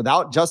face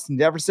without Justin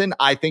Jefferson,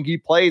 I think he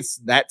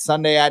plays that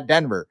Sunday at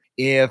Denver.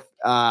 If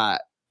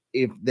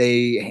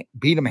they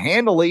beat him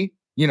handily,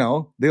 you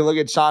know, they look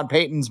at Sean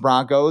Payton's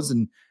Broncos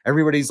and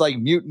everybody's like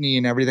mutiny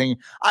and everything.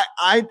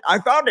 I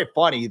found it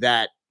funny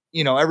that,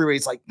 you know,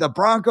 everybody's like, the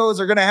Broncos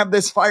are going to have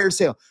this fire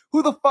sale.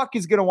 Who the fuck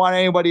is going to want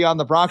anybody on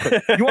the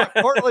Broncos? You want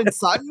Cortland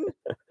Sutton?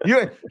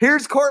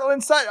 Here's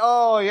Cortland Sutton.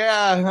 Oh,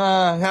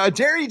 yeah.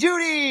 Jerry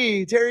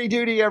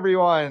Jeudy,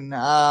 everyone.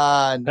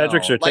 No.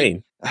 Patrick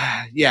Surtain.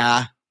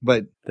 Yeah,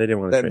 but they didn't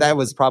want to that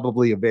was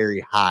probably a very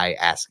high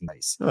asking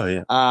price. Oh,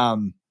 yeah.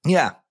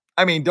 Yeah.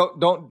 I mean,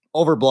 don't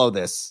overblow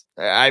this.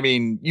 I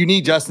mean, you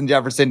need Justin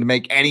Jefferson to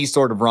make any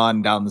sort of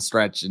run down the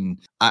stretch. And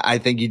I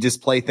think you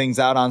just play things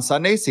out on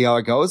Sunday, see how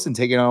it goes, and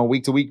take it on a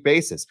week-to-week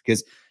basis,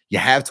 because you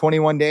have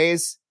 21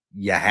 days.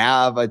 You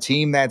have a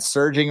team that's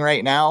surging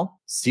right now.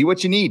 See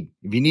what you need.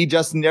 If you need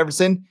Justin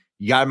Jefferson,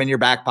 you got him in your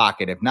back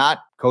pocket. If not,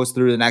 coast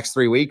through the next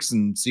 3 weeks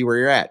and see where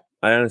you're at.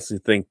 I honestly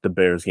think the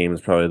Bears game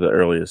is probably the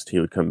earliest he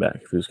would come back,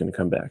 if he was going to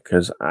come back,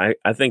 because I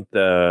think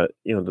the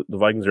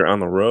Vikings are on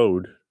the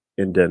road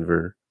in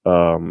Denver.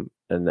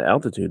 And the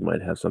altitude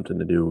might have something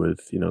to do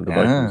with, you know, the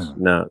Vikings.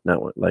 Not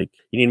like,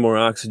 you need more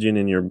oxygen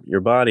in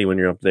your body when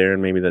you're up there,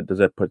 and maybe does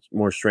that put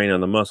more strain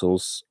on the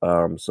muscles.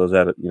 So is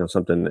that, you know,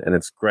 something, and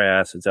it's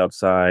grass, it's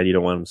outside, you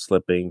don't want him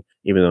slipping,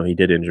 even though he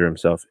did injure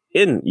himself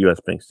in US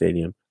Bank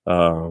Stadium.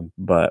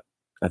 But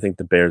I think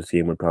the Bears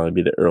game would probably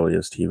be the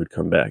earliest he would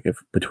come back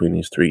between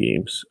these 3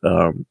 games.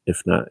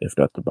 If not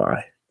the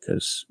bye,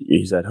 because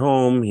he's at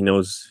home, he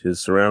knows his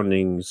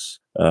surroundings,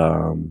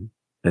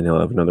 and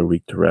he'll have another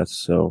week to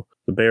rest. So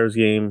the Bears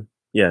game,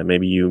 yeah,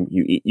 maybe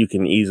you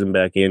can ease him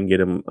back in, get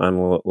him on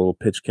a little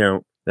pitch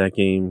count that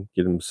game,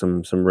 get him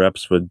some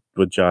reps with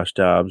Josh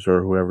Dobbs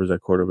or whoever's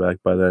at quarterback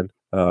by then.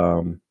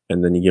 And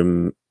then you give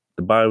him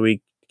the bye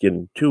week, give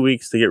him 2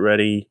 weeks to get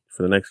ready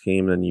for the next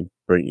game. Then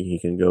he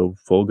can go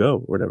full go or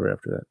whatever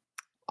after that.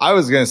 I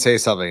was going to say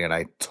something and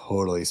I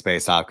totally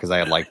spaced out because I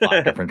had like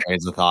 5 different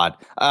trains of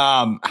thought.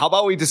 How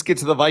about we just get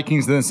to the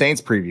Vikings and the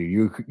Saints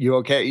preview? You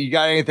okay? You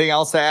got anything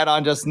else to add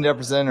on Justin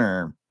Jefferson,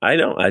 or? I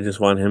don't. I just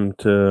want him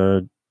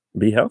to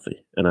be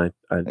healthy, and I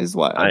just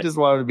want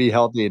him to be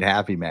healthy and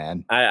happy,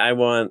 man.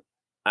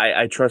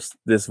 I trust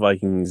this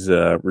Vikings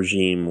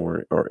regime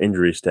or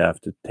injury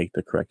staff to take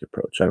the correct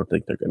approach. I don't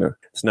think they're gonna.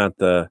 It's not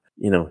the,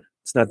 you know,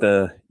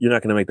 you're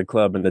not going to make the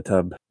club in the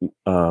tub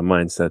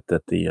mindset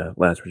that the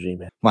last regime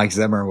had. Mike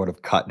Zimmer would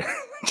have cut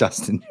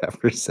Justin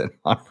Jefferson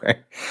already.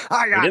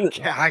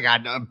 I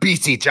got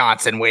BC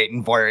Johnson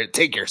waiting for it.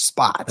 Take your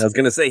spot. I was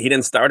going to say he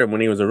didn't start him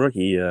when he was a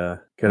rookie.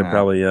 Could have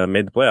probably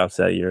made the playoffs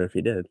that year if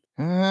he did.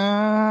 Who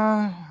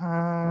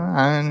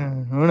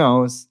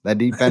knows? That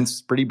defense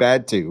is pretty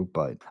bad too.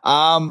 But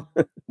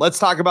let's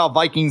talk about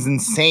Vikings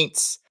and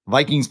Saints.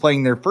 Vikings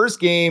playing their first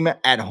game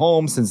at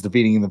home since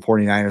defeating the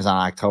 49ers on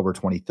October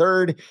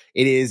 23rd.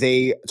 It is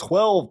a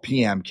 12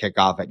 p.m.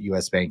 kickoff at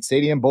US Bank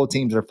Stadium. Both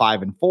teams are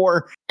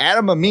 5-4.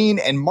 Adam Amin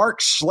and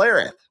Mark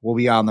Schlereth will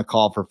be on the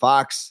call for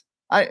Fox.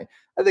 I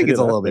think it's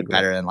a little bit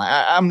better than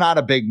I'm not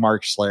a big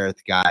Mark Schlereth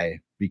guy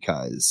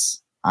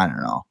because I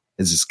don't know.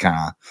 It's just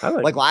kind of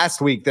like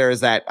last week. There is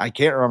that I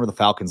can't remember the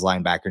Falcons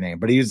linebacker name,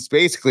 but he was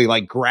basically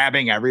like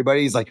grabbing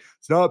everybody. He's like,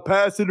 it's not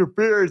pass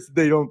interference.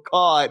 They don't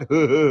call it.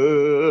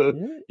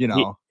 You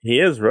know, he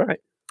is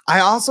right. I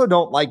also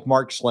don't like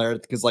Mark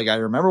Schlereth because, like, I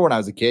remember when I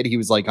was a kid, he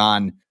was like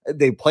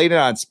they played it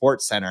on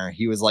Sports Center.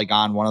 He was like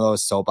on one of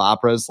those soap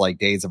operas, like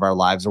Days of Our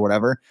Lives or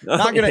whatever.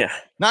 Not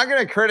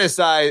gonna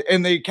criticize.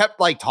 And they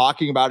kept like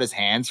talking about his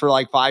hands for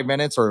like 5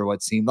 minutes or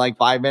what seemed like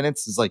 5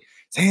 minutes. It's like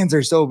his hands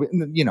are so,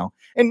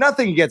 and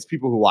nothing against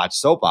people who watch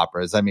soap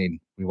operas. I mean,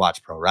 we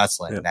watch pro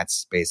wrestling. And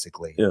that's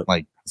basically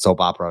like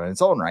soap opera in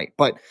its own right.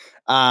 But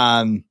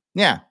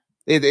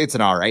it's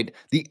an all right.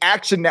 The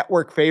Action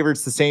Network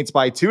favors the Saints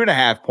by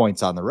 2.5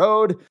 points on the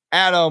road.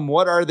 Adam,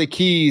 what are the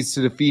keys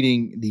to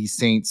defeating the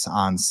Saints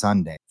on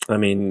Sunday? I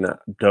mean,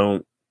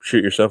 don't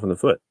shoot yourself in the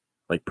foot.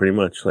 Like pretty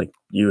much, like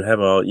you have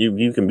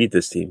you can beat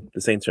this team.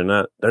 The Saints they're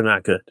not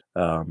good.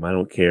 I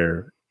don't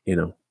care,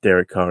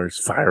 Derek Carr's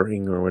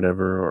firing or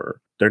whatever,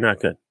 or they're not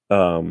good.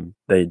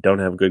 They don't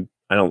have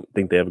I don't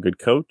think they have a good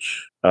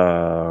coach. They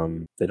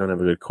don't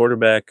have a good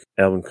quarterback.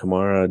 Alvin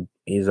Kamara,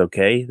 he's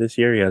okay this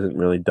year. He hasn't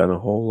really done a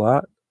whole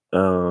lot.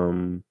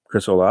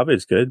 Chris Olave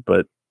is good,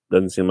 but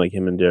doesn't seem like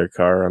him and Derek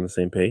Carr are on the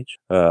same page.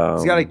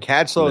 He's got to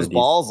catch those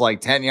balls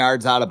like 10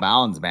 yards out of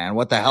bounds, man.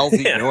 What the hell's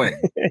he doing?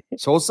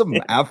 Show some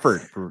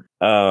effort.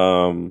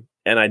 And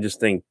I just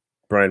think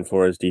Brian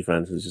Flores'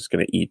 defense is just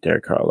going to eat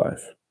Derek Carr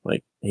alive.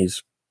 Like,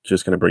 he's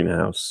just going to bring the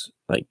house.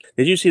 Like,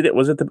 did you see that?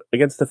 Was it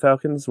against the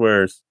Falcons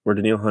where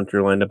Daniil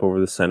Hunter lined up over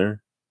the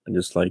center and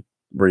just like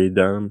breathed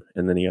on him,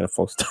 and then he got a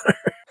false start?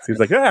 So he was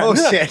like, oh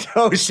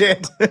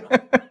shit.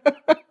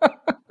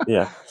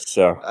 Yeah.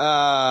 So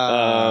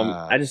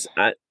I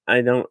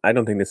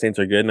don't think the Saints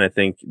are good, and I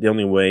think the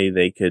only way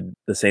the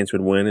Saints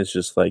would win is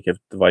just like if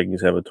the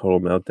Vikings have a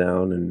total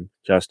meltdown and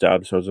Josh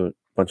Dobbs throws a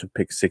bunch of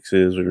pick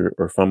sixes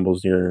or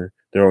fumbles near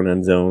their own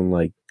end zone.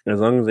 Like,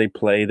 as long as they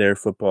play their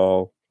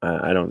football,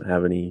 I don't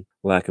have any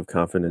lack of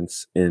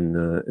confidence in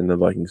the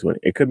Vikings winning.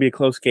 It could be a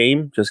close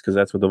game just because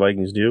that's what the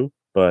Vikings do,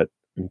 but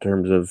in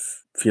terms of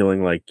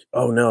feeling like,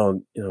 oh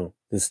no,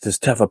 this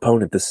tough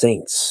opponent, the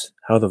Saints,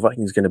 how are the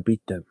Vikings going to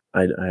beat them?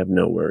 I have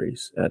no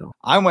worries at all.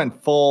 I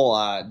went full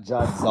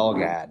Judd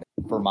Zulgad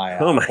for my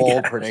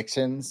full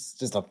predictions.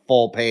 Just a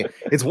full page.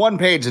 It's 1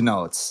 page of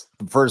notes.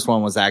 The first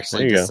one was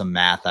actually just some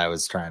math I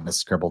was trying to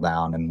scribble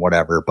down and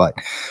whatever. But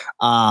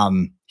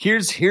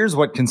here's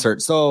what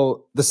concerns.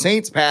 So the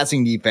Saints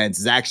passing defense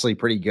is actually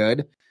pretty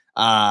good.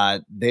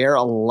 They're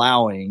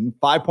allowing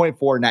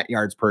 5.4 net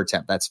yards per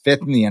attempt. That's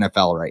 5th in the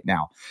NFL right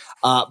now.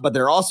 But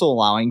they're also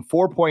allowing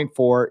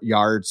 4.4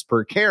 yards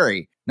per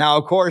carry. Now,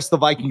 of course, the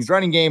Vikings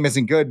running game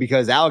isn't good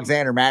because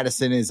Alexander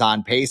Mattison is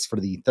on pace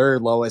for the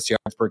 3rd lowest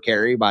yards per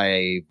carry by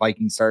a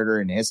Viking starter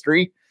in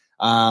history.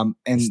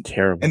 It's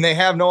terrible. And they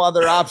have no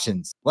other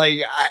options. Like,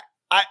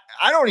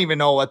 I don't even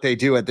know what they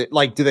do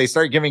do they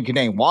start giving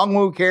Kene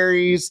Nwangwu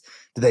carries?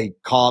 Do they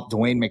call up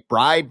Dwayne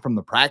McBride from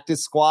the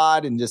practice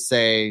squad and just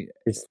say,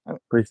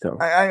 please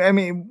don't? I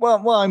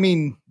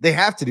mean, they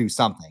have to do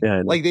something.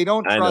 Yeah, like, they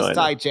don't trust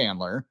Ty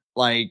Chandler.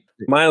 Like,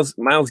 Myles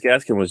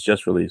Gaskin was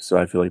just released, so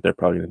I feel like they're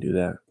probably going to do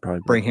that. Probably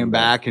bring him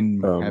back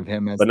and have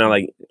him as. But not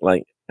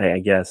like I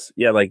guess,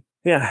 I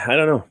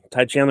don't know.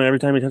 Ty Chandler, every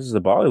time he touches the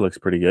ball, he looks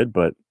pretty good,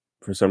 but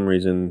for some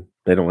reason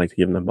they don't like to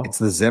give him the ball. It's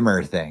the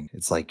Zimmer thing.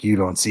 It's like, you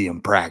don't see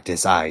him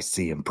practice, I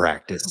see him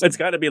practice. It's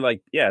got to be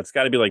like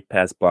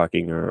pass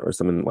blocking or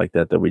something like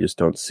that we just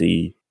don't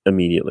see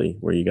immediately,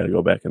 where you got to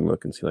go back and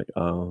look and see like,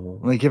 oh,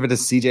 like give it to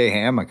CJ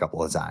Ham a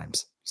couple of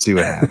times, see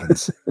what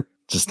happens.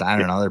 Just, I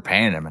don't know, they're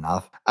paying him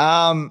enough.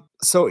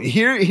 So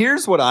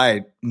here's what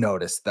I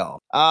noticed though.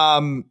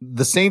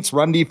 The Saints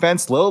run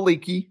defense, little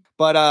leaky,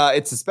 but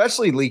it's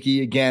especially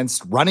leaky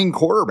against running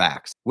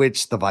quarterbacks,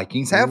 which the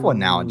Vikings have one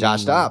now in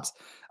Josh Dobbs.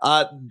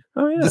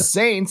 The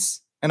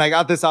Saints, and I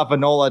got this off of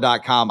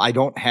NOLA.com. I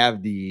don't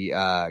have the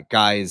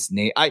guy's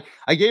name. I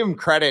gave him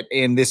credit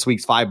in this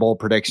week's 5 bowl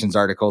predictions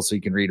article, so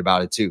you can read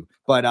about it too.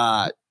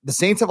 But the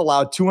Saints have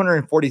allowed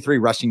 243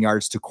 rushing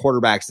yards to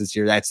quarterbacks this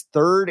year. That's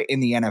 3rd in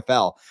the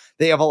NFL.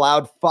 They have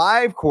allowed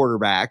 5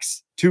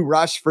 quarterbacks to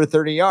rush for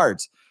 30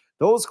 yards.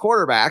 Those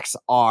quarterbacks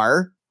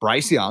are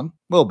Bryce Young,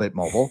 a little bit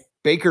mobile,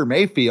 Baker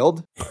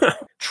Mayfield,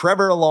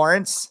 Trevor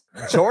Lawrence,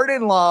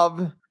 Jordan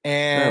Love,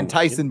 and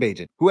Tyson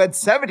Bagent, who had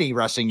 70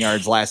 rushing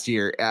yards last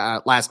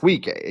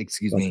week,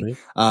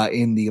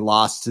 in the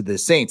loss to the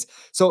Saints.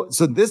 So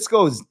this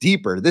goes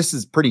deeper. This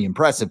is pretty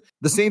impressive.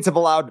 The Saints have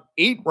allowed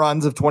 8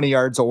 runs of 20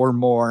 yards or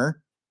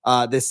more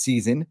this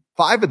season.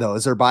 5 of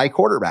those are by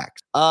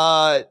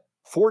quarterbacks.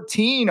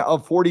 14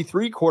 of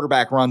 43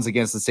 quarterback runs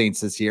against the Saints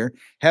this year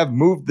have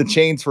moved the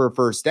chains for a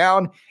first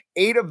down.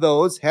 8 of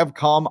those have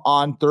come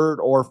on 3rd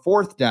or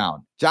 4th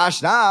down.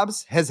 Josh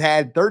Dobbs has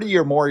had 30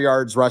 or more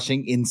yards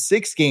rushing in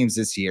 6 games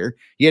this year.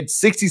 He had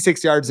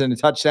 66 yards and a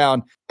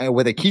touchdown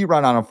with a key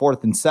run on a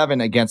 4th and 7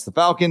 against the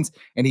Falcons.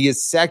 And he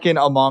is second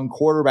among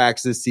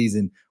quarterbacks this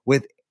season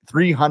with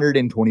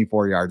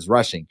 324 yards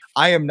rushing.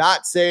 I am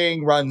not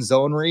saying run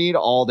zone read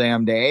all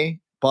damn day,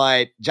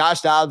 but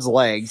Josh Dobbs'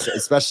 legs,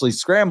 especially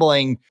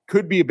scrambling,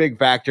 could be a big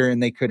factor,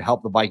 and they could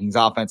help the Vikings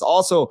offense.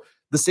 Also,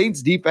 the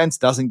Saints defense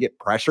doesn't get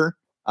pressure.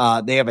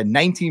 They have a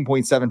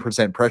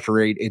 19.7% pressure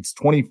rate. It's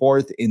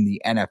 24th in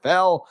the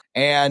NFL.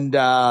 And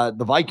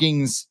the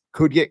Vikings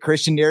could get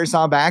Christian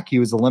Darrisaw back. He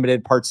was a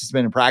limited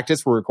participant in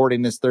practice. We're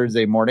recording this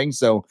Thursday morning,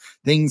 so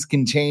things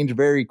can change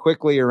very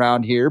quickly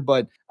around here.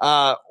 But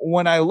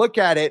when I look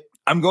at it,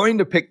 I'm going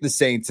to pick the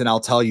Saints, and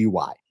I'll tell you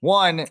why.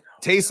 One,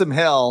 Taysom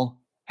Hill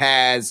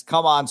has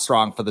come on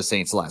strong for the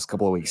Saints the last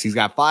couple of weeks. He's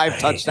got 5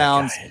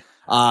 touchdowns.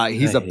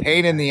 He's a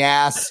pain in the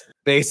ass,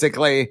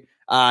 basically.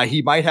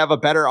 He might have a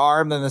better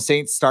arm than the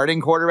Saints starting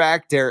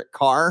quarterback, Derek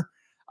Carr.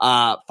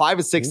 5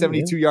 of 6,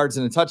 72 yards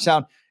and a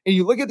touchdown. And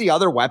you look at the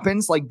other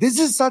weapons, like this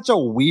is such a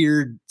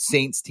weird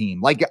Saints team.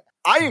 Like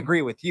I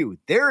agree with you.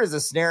 There is a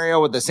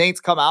scenario where the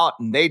Saints come out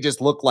and they just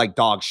look like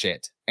dog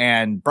shit.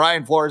 And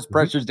Brian Flores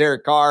pressures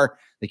Derek Carr.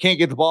 They can't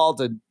get the ball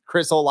to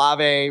Chris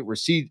Olave,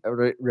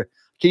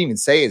 can't even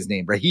say his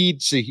name.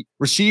 Rashid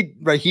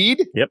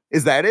Rahid? Yep.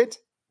 Is that it?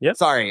 Yep.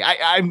 Sorry,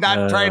 I'm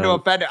not trying to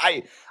offend.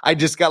 I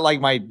just got like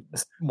my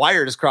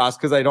wires crossed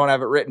because I don't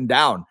have it written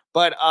down.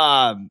 But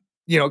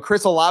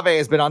Chris Olave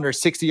has been under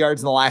 60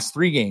 yards in the last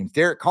 3 games.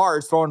 Derek Carr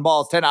is throwing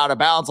balls 10 out of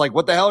bounds. Like,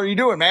 what the hell are you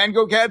doing, man?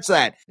 Go catch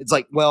that. It's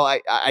like, well,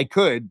 I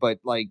could, but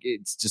like,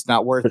 it's just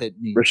not worth it.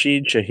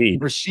 Rashid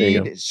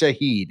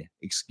Shaheed.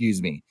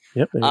 Excuse me.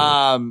 Yep.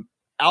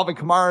 Alvin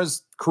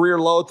Kamara's career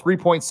low,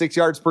 3.6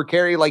 yards per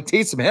carry. Like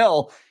Taysom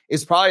Hill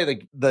is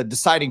probably the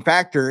deciding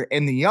factor.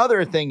 And the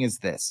other thing is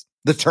this.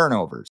 The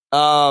turnovers.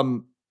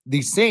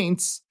 The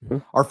Saints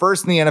are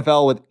first in the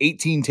NFL with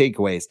 18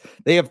 takeaways.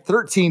 They have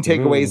 13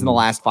 takeaways in the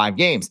last 5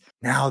 games.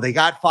 Now they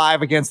got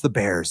 5 against the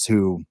Bears,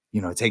 who,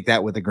 take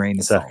that with a grain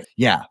of salt.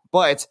 Yeah,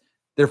 but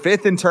they're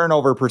 5th in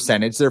turnover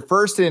percentage. They're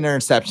 1st in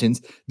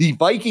interceptions. The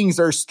Vikings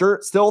are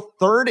still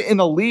 3rd in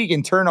the league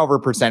in turnover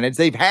percentage.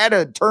 They've had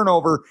a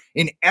turnover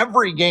in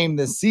every game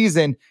this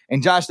season,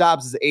 and Josh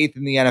Dobbs is 8th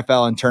in the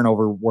NFL in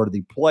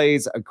turnover-worthy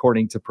plays,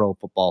 according to Pro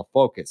Football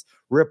Focus.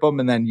 Rip them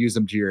and then use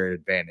them to your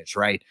advantage,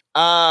 right?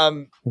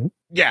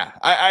 Yeah,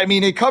 I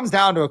mean, it comes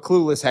down to a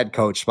clueless head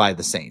coach by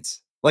the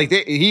Saints. Like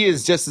he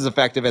is just as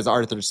effective as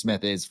Arthur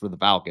Smith is for the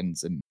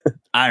Falcons, and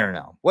I don't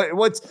know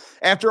what's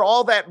after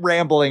all that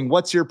rambling.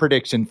 What's your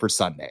prediction for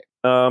Sunday?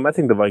 I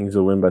think the Vikings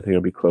will win, but I think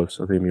it'll be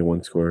close. I think it'll be a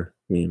 1-score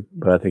game,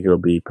 but I think it'll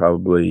be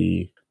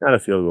probably not a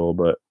field goal,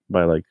 but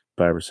by like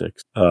 5 or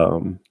 6.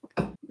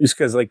 Just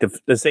because like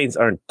the Saints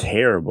aren't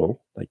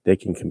terrible, like they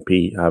can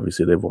compete.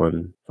 Obviously, they've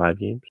won 5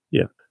 games.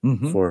 Yeah,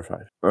 4 or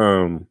 5.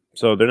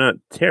 So they're not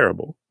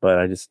terrible, but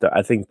I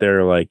think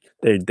they're like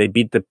they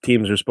beat the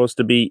teams they're supposed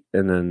to beat,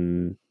 and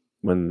then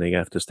when they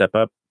have to step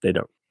up, they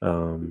don't.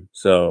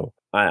 So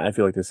I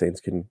feel like the Saints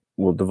the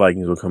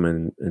Vikings will come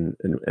in and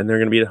they're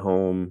going to be at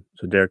home.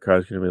 So Derek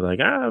Carr's going to be like,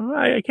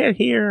 I can't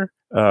hear.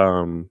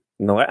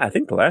 No, I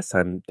think the last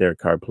time Derek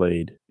Carr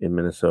played in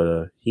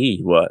Minnesota,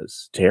 he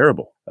was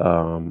terrible.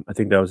 I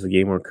think that was the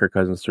game where Kirk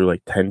Cousins threw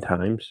like 10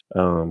 times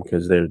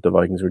because the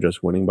Vikings were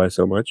just winning by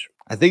so much.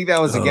 I think that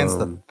was against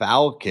the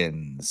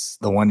Falcons,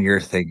 the one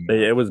you're thinking.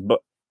 It was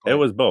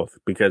both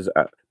because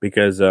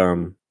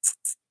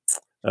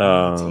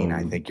 2019,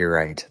 I think you're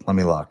right. Let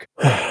me look.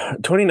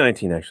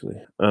 2019,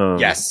 actually.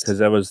 Yes, because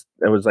that was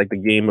like the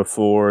game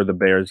before the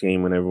Bears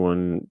game when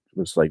everyone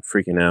was like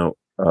freaking out.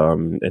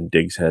 And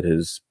Diggs had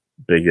his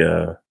big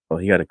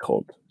he got a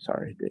cold.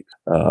 Sorry, Diggs.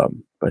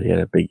 But he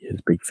had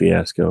his big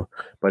fiasco.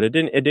 But it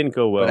didn't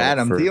go well. But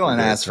Adam Thielen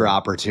asked for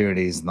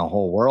opportunities and the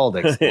whole world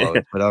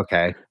exploded. But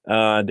okay.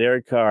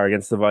 Derek Carr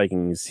against the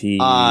Vikings. He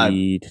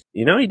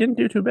didn't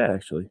do too bad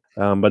actually.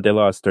 But they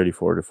lost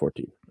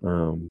 34-14.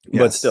 Yes.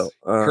 But still,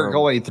 Kirk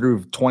Cousins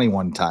threw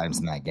 21 times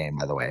in that game,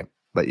 by the way.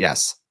 But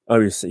yes.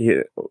 Obviously,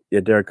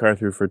 Derek Carr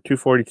threw for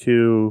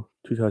 242,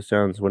 2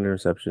 touchdowns, 1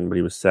 interception, but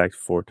he was sacked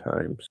 4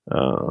 times.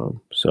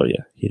 So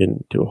yeah, he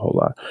didn't do a whole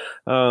lot.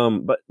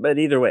 But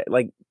either way,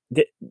 like,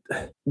 do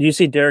you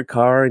see Derek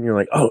Carr and you're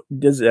like, oh,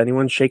 does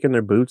anyone shaking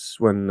their boots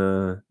when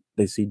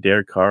they see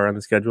Derek Carr on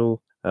the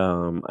schedule?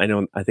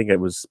 I think it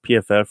was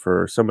PFF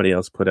or somebody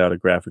else put out a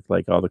graphic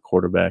like all the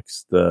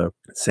quarterbacks, the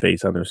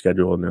face on their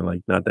schedule, and they're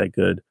like not that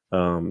good.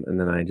 And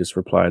then I just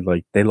replied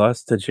like they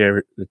lost to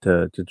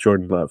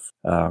Jordan Love.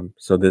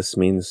 So this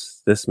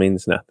means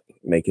nothing.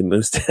 They can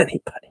lose to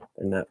anybody.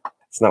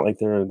 It's not like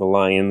they're the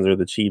Lions or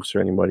the Chiefs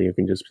or anybody who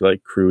can just be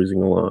like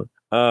cruising along.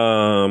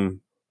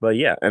 But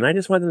yeah, and I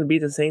just want them to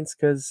beat the Saints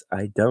because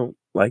I don't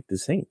like the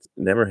Saints.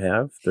 Never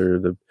have.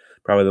 They're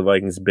probably the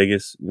Vikings'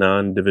 biggest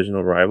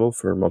non-divisional rival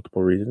for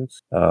multiple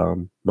reasons.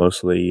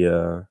 Mostly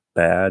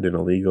bad and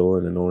illegal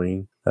and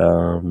annoying.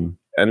 And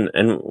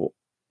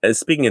as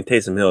speaking of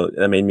Taysom Hill,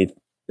 it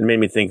made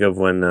me think of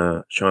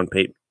when Sean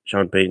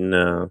Payton,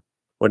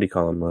 what do you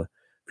call him,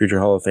 future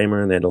Hall of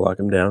Famer, and they had to lock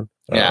him down.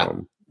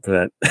 For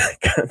that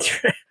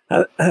contract.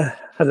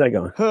 How's that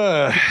going?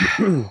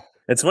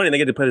 It's funny, they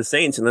get to play the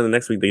Saints, and then the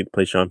next week they get to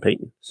play Sean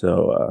Payton.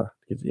 So,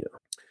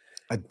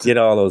 get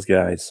all those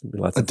guys.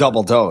 A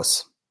double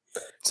dose.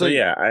 So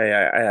yeah,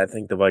 I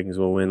think the Vikings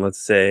will win.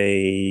 Let's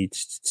say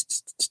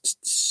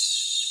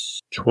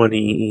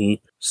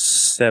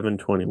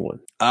 27-21.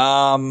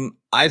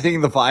 I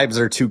think the vibes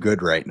are too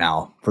good right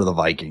now for the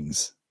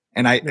Vikings.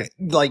 And I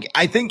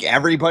think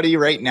everybody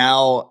right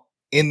now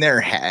in their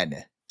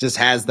head just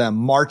has them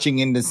marching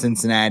into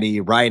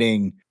Cincinnati,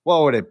 writing,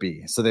 what would it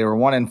be? So they were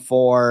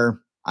 1-4,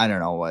 I don't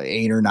know,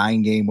 8 or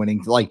 9 game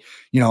winning,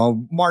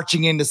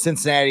 marching into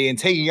Cincinnati and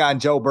taking on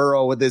Joe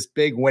Burrow with this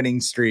big winning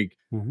streak.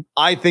 Mm-hmm.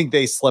 I think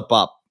they slip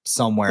up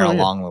somewhere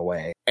along the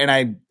way. And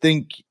I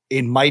think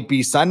it might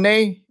be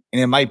Sunday and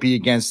it might be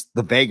against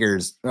the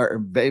Vegas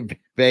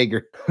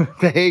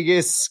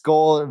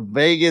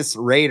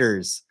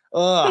Raiders.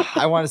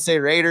 I want to say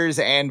Raiders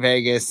and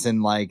Vegas,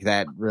 and like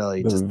that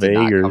really just did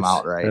not come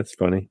out right. That's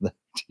funny.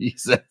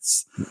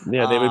 Jesus.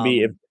 Yeah, they would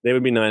be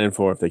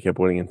 9-4 if they kept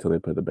winning until they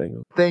played the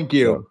Bengals. Thank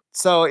you.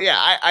 So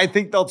yeah, I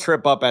think they'll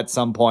trip up at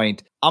some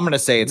point. I'm gonna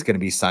say it's gonna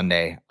be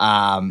Sunday.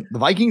 The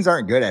Vikings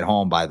aren't good at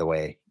home, by the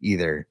way,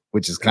 either,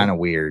 which is kind of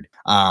weird.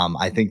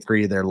 I think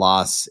 3 of their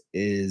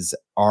losses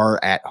are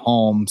at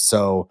home.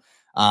 So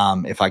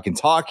if I can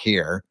talk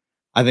here,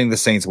 I think the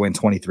Saints win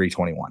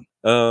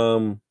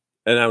 23-21.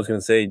 And I was going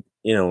to say,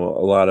 there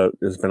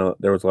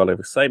was a lot of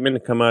excitement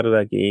to come out of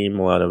that game,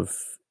 a lot of,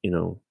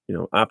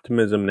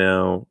 optimism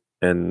now.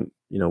 And,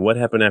 what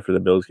happened after the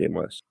Bills game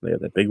was they had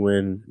that big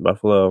win in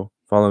Buffalo.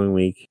 Following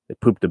week, they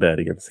pooped the bed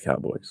against the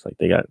Cowboys. Like,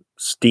 they got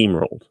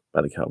steamrolled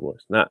by the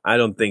Cowboys. Now, I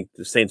don't think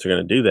the Saints are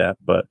going to do that,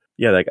 but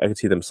yeah, I could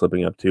see them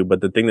slipping up too.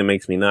 But the thing that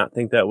makes me not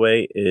think that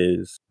way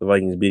is the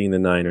Vikings beating the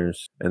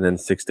Niners and then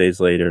 6 days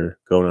later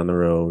going on the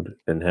road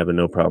and having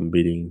no problem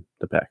beating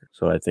the Packers.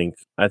 So I think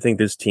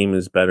this team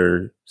is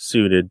better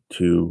suited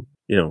to,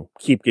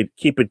 keep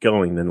it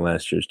going than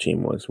last year's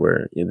team was,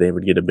 where they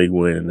would get a big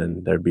win and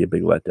then there'd be a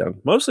big letdown.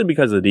 Mostly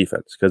because of the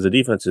defense, because the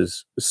defense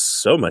is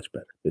so much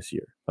better this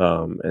year.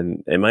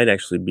 And it might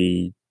actually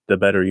be the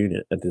better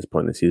unit at this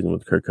point in the season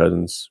with Kirk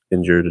Cousins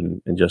injured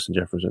and Justin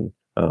Jefferson.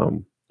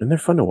 And they're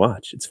fun to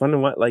watch. It's fun to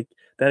watch. Like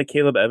that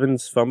Caleb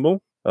Evans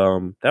fumble.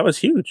 That was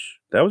huge.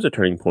 That was a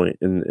turning point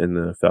in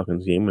the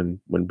Falcons game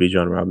when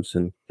Bijan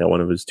Robinson got one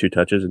of his 2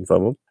 touches and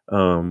fumbled.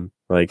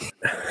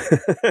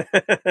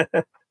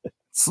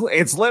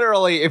 It's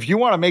literally, if you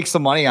want to make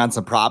some money on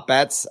some prop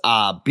bets,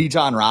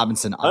 Bijan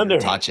Robinson under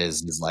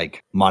touches is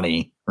like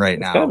money right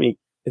now.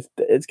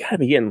 It's gotta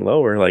be getting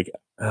lower. Like,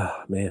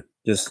 oh man,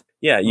 you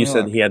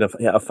said he had a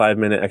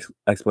 5-minute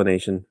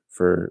explanation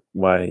for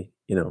why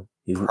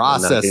he's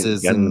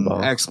processes and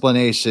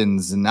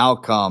explanations and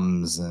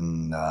outcomes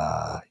and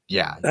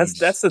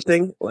that's the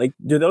thing. Like,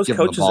 do those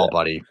coaches,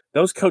 buddy?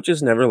 Those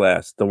coaches never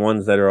last. The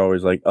ones that are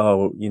always like,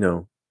 oh,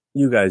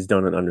 you guys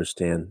don't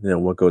understand,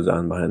 what goes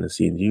on behind the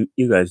scenes.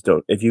 You guys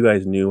don't. If you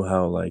guys knew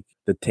how like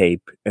the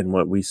tape and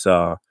what we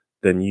saw,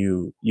 then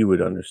you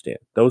would understand.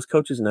 Those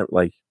coaches never,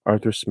 like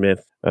Arthur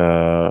Smith,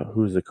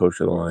 who's the coach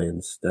of the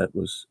Lions, that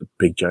was a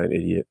big giant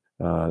idiot.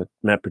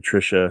 Matt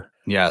Patricia,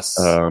 yes.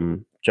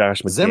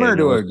 Josh McDaniels. Zimmer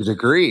to a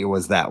degree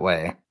was that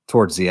way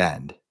towards the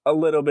end. A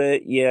little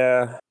bit,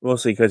 yeah.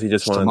 Mostly because he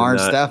just wanted Shamar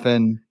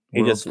Stephen,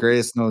 world's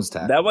greatest nose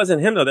tackle. That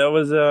wasn't him though. That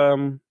was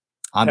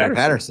Andre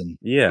Patterson.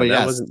 Yeah, but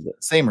that wasn't the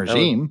same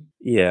regime.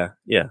 Yeah,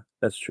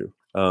 that's true.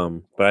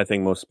 But I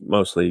think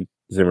mostly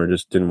Zimmer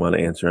just didn't want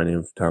to answer any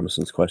of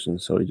Thomason's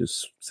questions, so he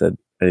just said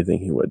anything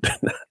he would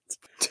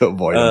to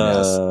avoid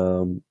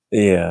him.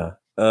 Yeah.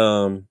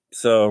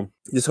 So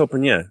just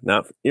hoping,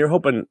 you're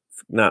hoping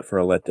not for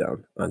a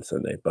letdown on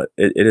Sunday, but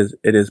it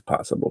is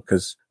possible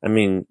because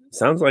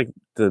sounds like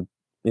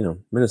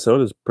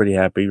Minnesota's pretty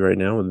happy right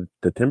now with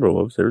the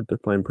Timberwolves. They're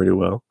playing pretty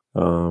well.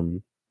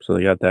 So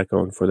they got that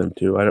going for them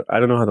too. I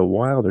don't know how the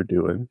Wild are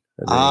doing.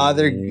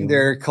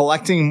 They're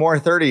collecting more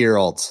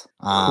 30-year-olds.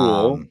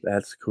 Cool.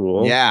 That's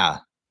cool. Yeah.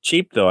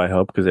 Cheap though, I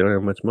hope, because they don't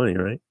have much money,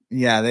 right?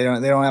 Yeah, they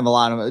don't have a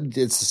lot of.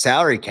 It's a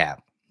salary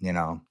cap.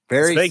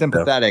 Very fake,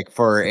 sympathetic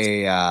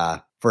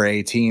though. for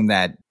a team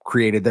that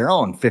created their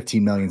own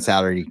 15 million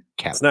salary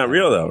cap. It's not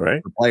real though,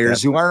 right? For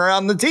players who aren't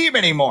on the team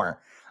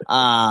anymore.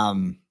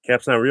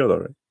 Cap's not real though,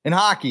 right? In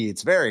hockey,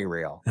 it's very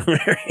real.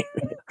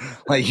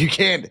 Like you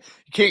can't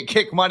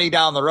kick money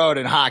down the road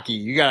in hockey.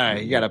 You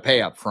gotta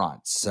pay up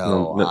front.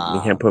 So you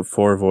can't put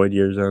 4 void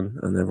years on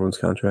everyone's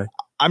contract.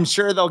 I'm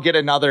sure they'll get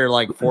another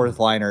like fourth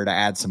liner to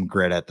add some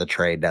grit at the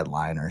trade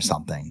deadline or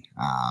something.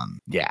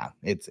 Yeah,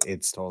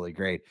 it's totally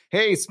great.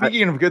 Hey,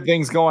 speaking of good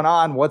things going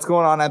on, what's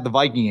going on at the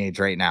Viking Age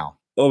right now?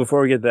 Oh,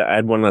 before we get that, I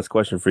had one last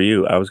question for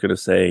you. I was going to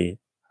say,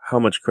 how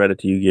much credit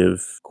do you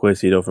give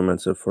Quasido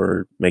Fermenza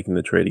for making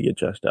the trade to get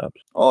Josh Dobbs?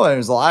 Oh,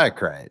 there's a lot of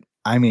credit.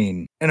 I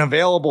mean, an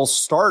available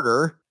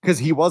starter, because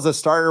he was a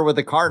starter with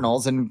the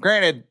Cardinals. And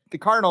granted, the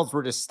Cardinals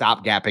were just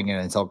stopgapping it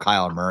until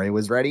Kyler Murray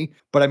was ready.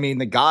 But I mean,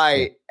 the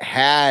guy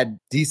had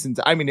decent.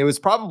 I mean, it was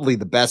probably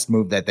the best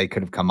move that they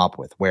could have come up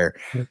with, where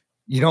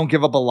you don't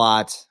give up a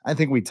lot. I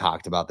think we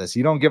talked about this.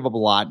 You don't give up a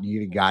lot. You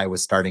need a guy with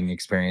starting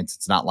experience.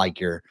 It's not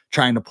like you're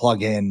trying to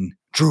plug in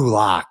Drew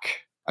Lock,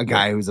 a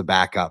guy who's a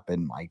backup,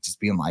 and like just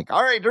being like,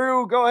 all right,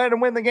 Drew, go ahead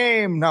and win the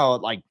game. No,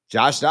 like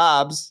Josh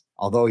Dobbs,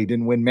 although he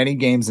didn't win many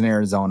games in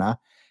Arizona,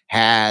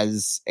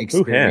 has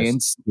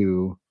experience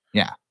to,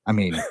 I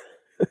mean,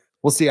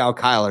 we'll see how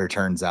Kyler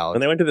turns out.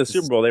 When they went to the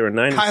Super Bowl, they were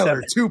 9-7.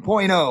 Kyler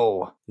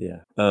 2.0.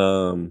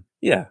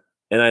 Yeah.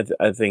 And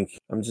I think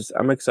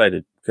I'm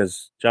excited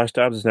because Josh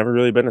Dobbs has never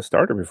really been a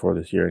starter before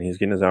this year, and he's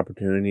getting his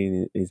opportunity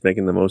and he's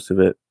making the most of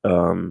it.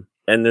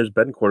 And there's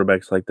been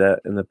quarterbacks like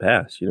that in the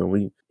past.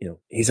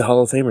 He's a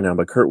Hall of Famer now,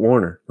 but Kurt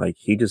Warner, like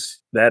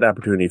that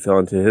opportunity fell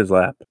into his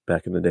lap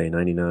back in the day,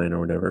 99 or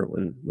whatever,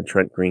 when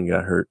Trent Green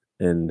got hurt.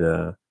 And,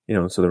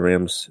 so the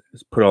Rams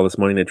put all this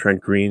money into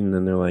Trent Green,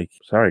 and they're like,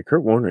 sorry,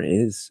 Kurt Warner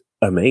is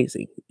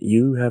amazing.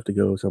 You have to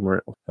go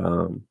somewhere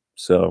else.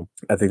 So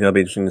I think that'll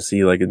be interesting to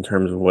see, like, in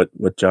terms of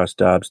what Josh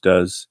Dobbs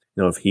does,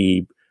 if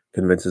he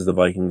convinces the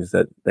Vikings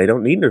that they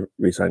don't need to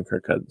re-sign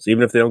Kirk Cousins.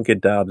 Even if they don't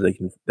get Dobbs,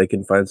 they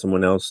can find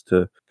someone else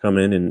to come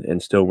in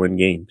and still win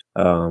games.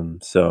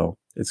 So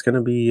it's going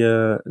to be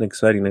an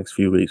exciting next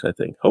few weeks, I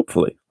think.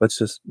 Hopefully. Let's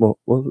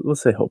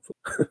say hopefully.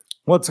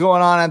 What's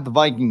going on at the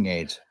Viking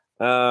Age?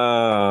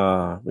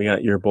 We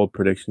got your bold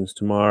predictions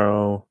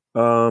tomorrow.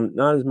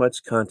 Not as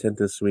much content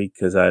this week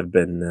because I've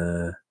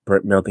been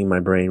melting my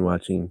brain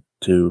watching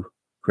two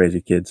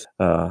crazy kids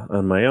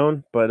on my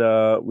own.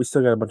 But we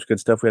still got a bunch of good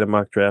stuff. We had a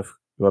mock draft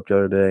go up the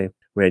other day.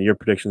 We had your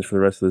predictions for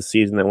the rest of the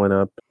season that went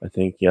up, I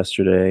think,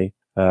 yesterday.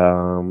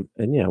 And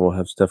yeah, we'll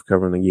have stuff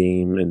covering the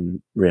game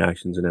and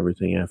reactions and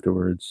everything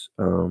afterwards.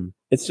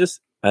 It's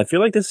just, I feel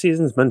like this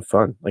season's been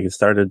fun. Like it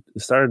started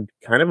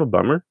kind of a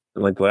bummer.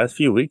 And like the last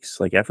few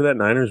weeks, like after that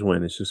Niners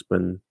win, it's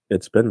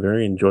been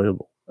very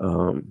enjoyable.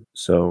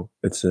 So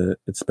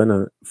it's been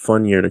a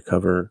fun year to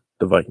cover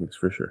the Vikings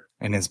for sure.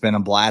 And it's been a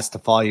blast to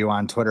follow you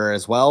on Twitter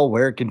as well.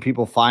 Where can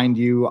people find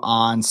you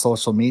on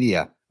social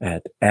media?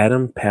 At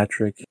Adam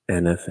Patrick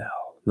NFL.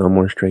 No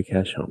more straight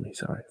cash homie.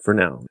 Sorry for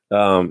now.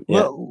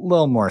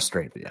 Little more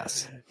straight, but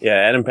yes. Yeah,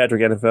 Adam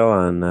Patrick NFL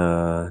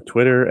on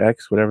Twitter,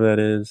 X, whatever that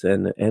is,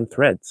 and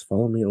Threads.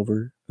 Follow me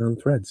over on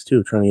Threads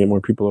too. Trying to get more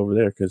people over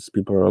there because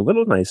people are a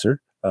little nicer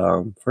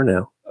for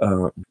now.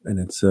 And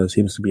it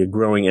seems to be a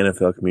growing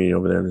NFL community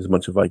over there, and there's a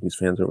bunch of Vikings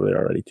fans over there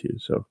already too.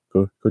 So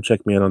go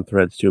check me out on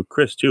Threads too.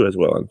 Chris too as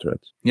well on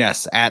Threads.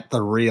 Yes, at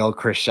the real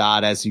Chris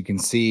Schott, as you can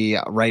see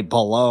right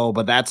below.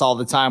 But that's all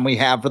the time we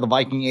have for the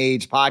Viking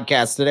Age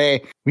podcast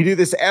today. We do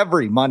this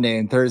every Monday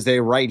and Thursday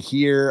right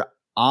here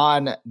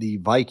on the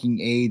Viking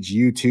Age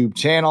YouTube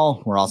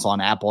channel. We're also on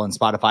Apple and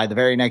Spotify the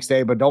very next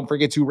day, but don't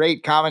forget to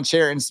rate, comment,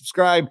 share, and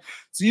subscribe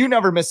so you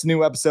never miss a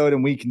new episode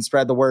and we can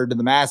spread the word to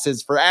the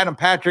masses. For Adam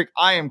Patrick,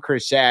 I am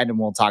Chris Schott, and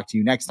we'll talk to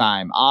you next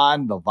time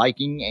on the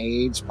Viking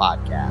Age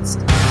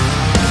podcast.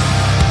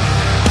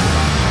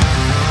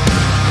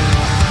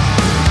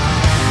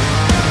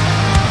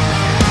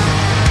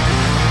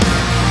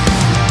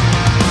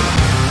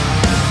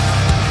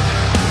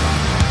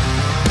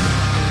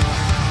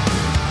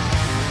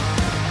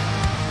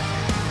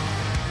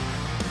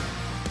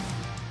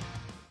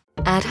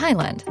 At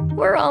Highland,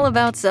 we're all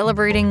about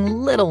celebrating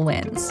little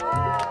wins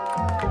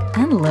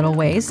and little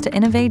ways to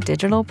innovate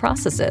digital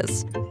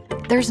processes.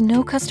 There's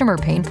no customer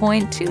pain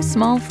point too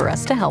small for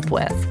us to help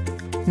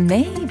with.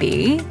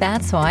 Maybe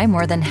that's why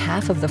more than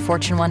half of the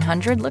Fortune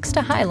 100 looks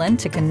to Highland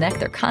to connect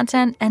their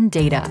content and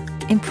data,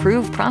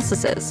 improve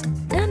processes,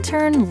 and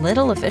turn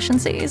little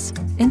efficiencies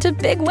into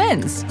big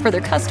wins for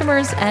their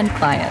customers and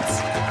clients.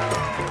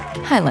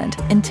 Highland,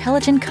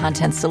 intelligent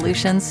content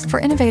solutions for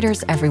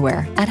innovators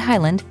everywhere at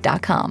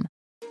highland.com.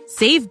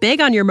 Save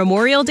big on your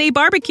Memorial Day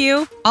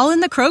barbecue, all in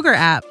the Kroger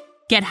app.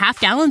 Get half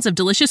gallons of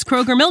delicious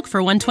Kroger milk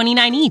for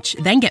 $1.29 each.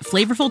 Then get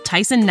flavorful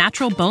Tyson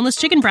natural boneless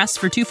chicken breasts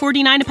for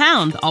 $2.49 a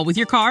pound, all with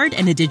your card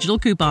and a digital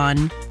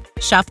coupon.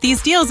 Shop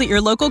these deals at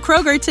your local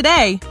Kroger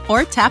today,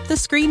 or tap the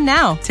screen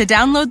now to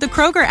download the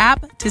Kroger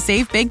app to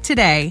save big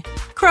today.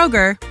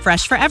 Kroger,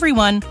 fresh for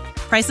everyone.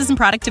 Prices and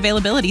product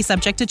availability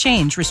subject to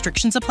change.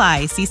 Restrictions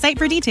apply. See site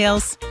for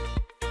details.